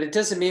 But it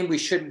doesn't mean we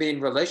shouldn't be in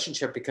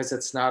relationship because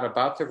it's not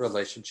about the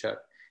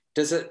relationship.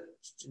 Does it?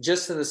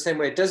 Just in the same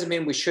way, it doesn't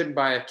mean we shouldn't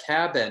buy a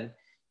cabin,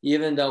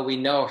 even though we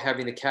know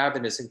having a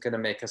cabin isn't going to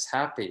make us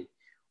happy,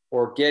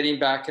 or getting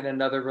back in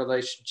another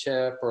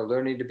relationship, or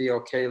learning to be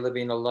okay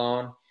living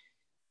alone.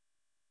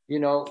 You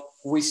know,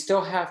 we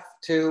still have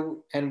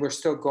to, and we're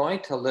still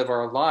going to live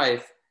our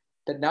life,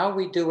 but now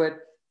we do it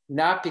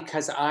not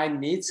because I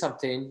need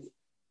something.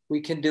 We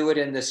can do it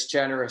in this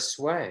generous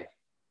way.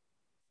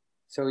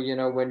 So, you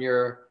know, when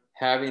you're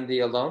having the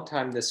alone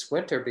time this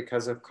winter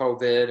because of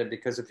COVID and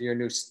because of your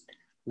new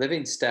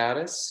living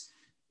status,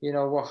 you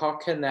know, well, how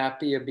can that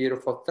be a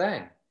beautiful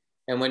thing?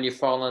 And when you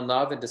fall in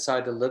love and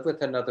decide to live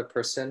with another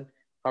person,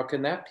 how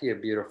can that be a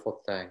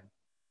beautiful thing?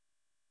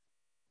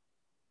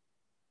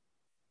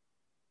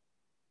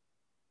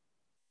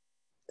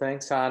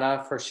 Thanks,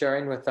 Anna, for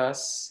sharing with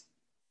us.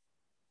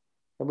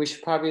 And we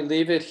should probably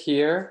leave it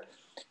here.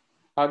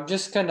 I'm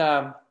just going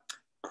to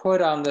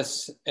put on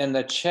this in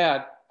the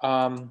chat.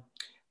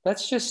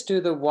 Let's just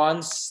do the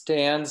one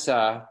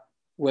stanza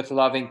with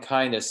loving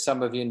kindness.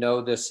 Some of you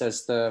know this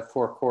as the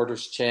Four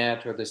Quarters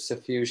chant or the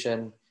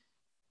suffusion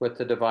with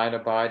the divine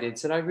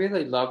abidings. And I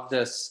really love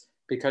this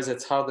because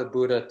it's how the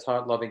Buddha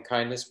taught loving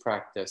kindness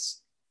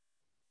practice.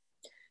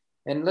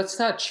 And let's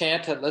not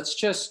chant it. Let's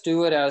just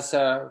do it as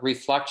a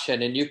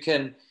reflection. And you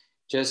can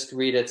just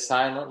read it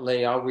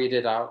silently. I'll read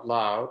it out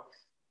loud.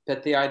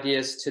 But the idea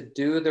is to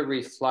do the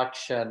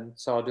reflection.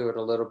 So I'll do it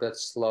a little bit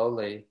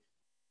slowly.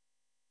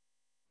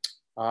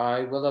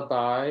 I will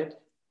abide,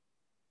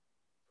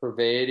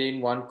 pervading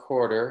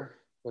 1/4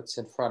 what's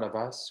in front of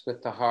us,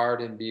 with the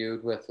heart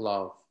imbued with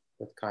love,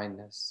 with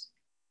kindness.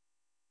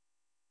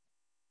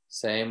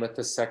 Same with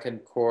the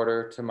 2nd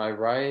quarter to my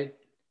right,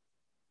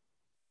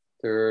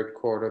 3rd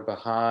quarter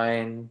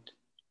behind,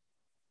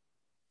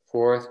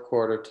 4th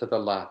quarter to the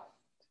left,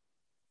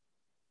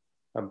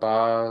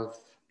 above,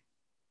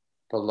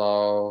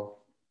 below,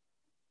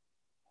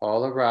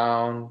 all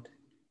around,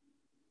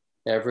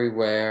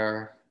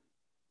 everywhere,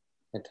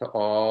 and to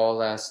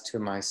all as to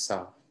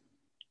myself.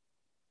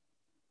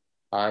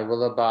 I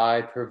will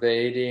abide,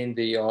 pervading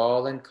the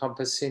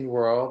all-encompassing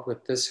world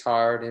with this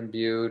heart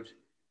imbued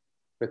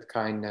with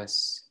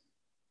kindness,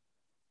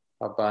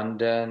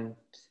 abundant,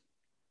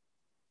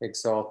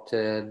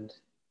 exalted,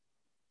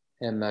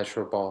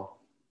 immeasurable,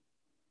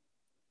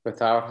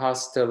 without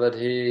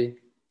hostility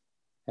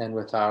and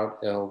without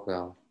ill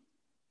will.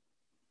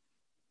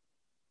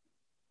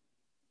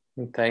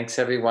 And thanks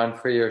everyone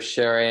for your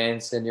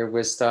sharings and your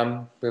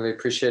wisdom. Really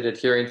appreciated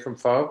hearing from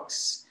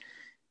folks.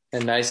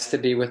 And nice to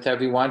be with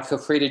everyone. Feel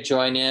free to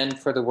join in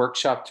for the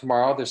workshop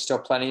tomorrow. There's still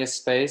plenty of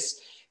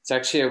space. It's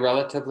actually a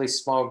relatively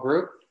small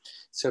group.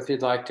 So if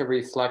you'd like to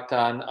reflect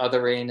on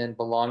othering and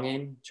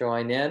belonging,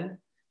 join in.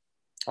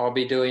 I'll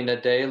be doing a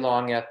day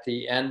long at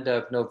the end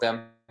of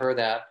November,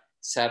 that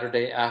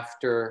Saturday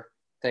after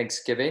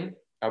Thanksgiving.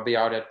 I'll be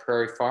out at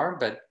Prairie Farm,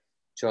 but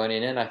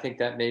joining in. I think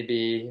that may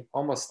be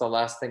almost the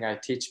last thing I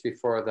teach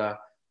before the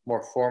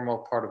more formal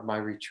part of my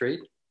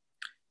retreat.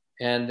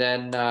 And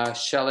then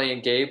Shelley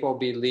and Gabe will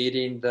be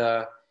leading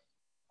the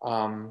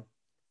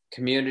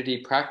community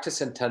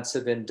practice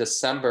intensive in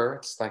December.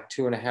 It's like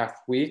 2.5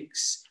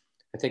 weeks.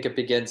 I think it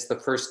begins the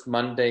first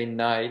Monday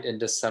night in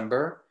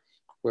December,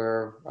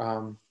 where,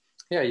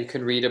 yeah, you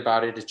can read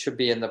about it. It should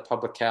be in the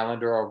public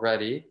calendar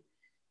already.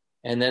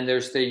 And then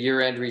there's the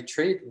year-end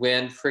retreat.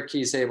 Wynn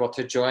Fricky is able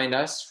to join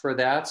us for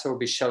that. So it'll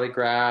be Shelley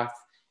Graff,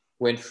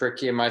 Wynn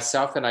Fricky, and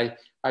myself. And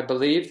I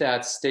believe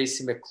that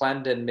Stacy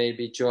McClendon may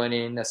be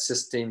joining,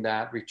 assisting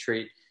that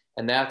retreat.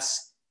 And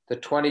that's the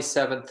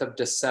 27th of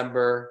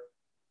December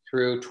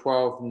through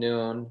 12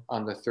 noon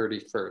on the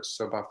 31st.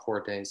 So about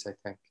 4 days, I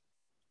think.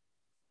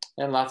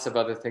 And lots of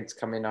other things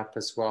coming up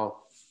as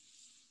well.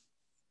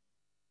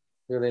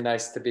 Really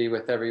nice to be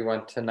with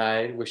everyone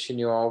tonight. Wishing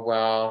you all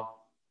well.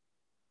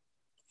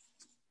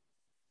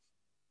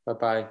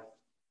 Bye-bye.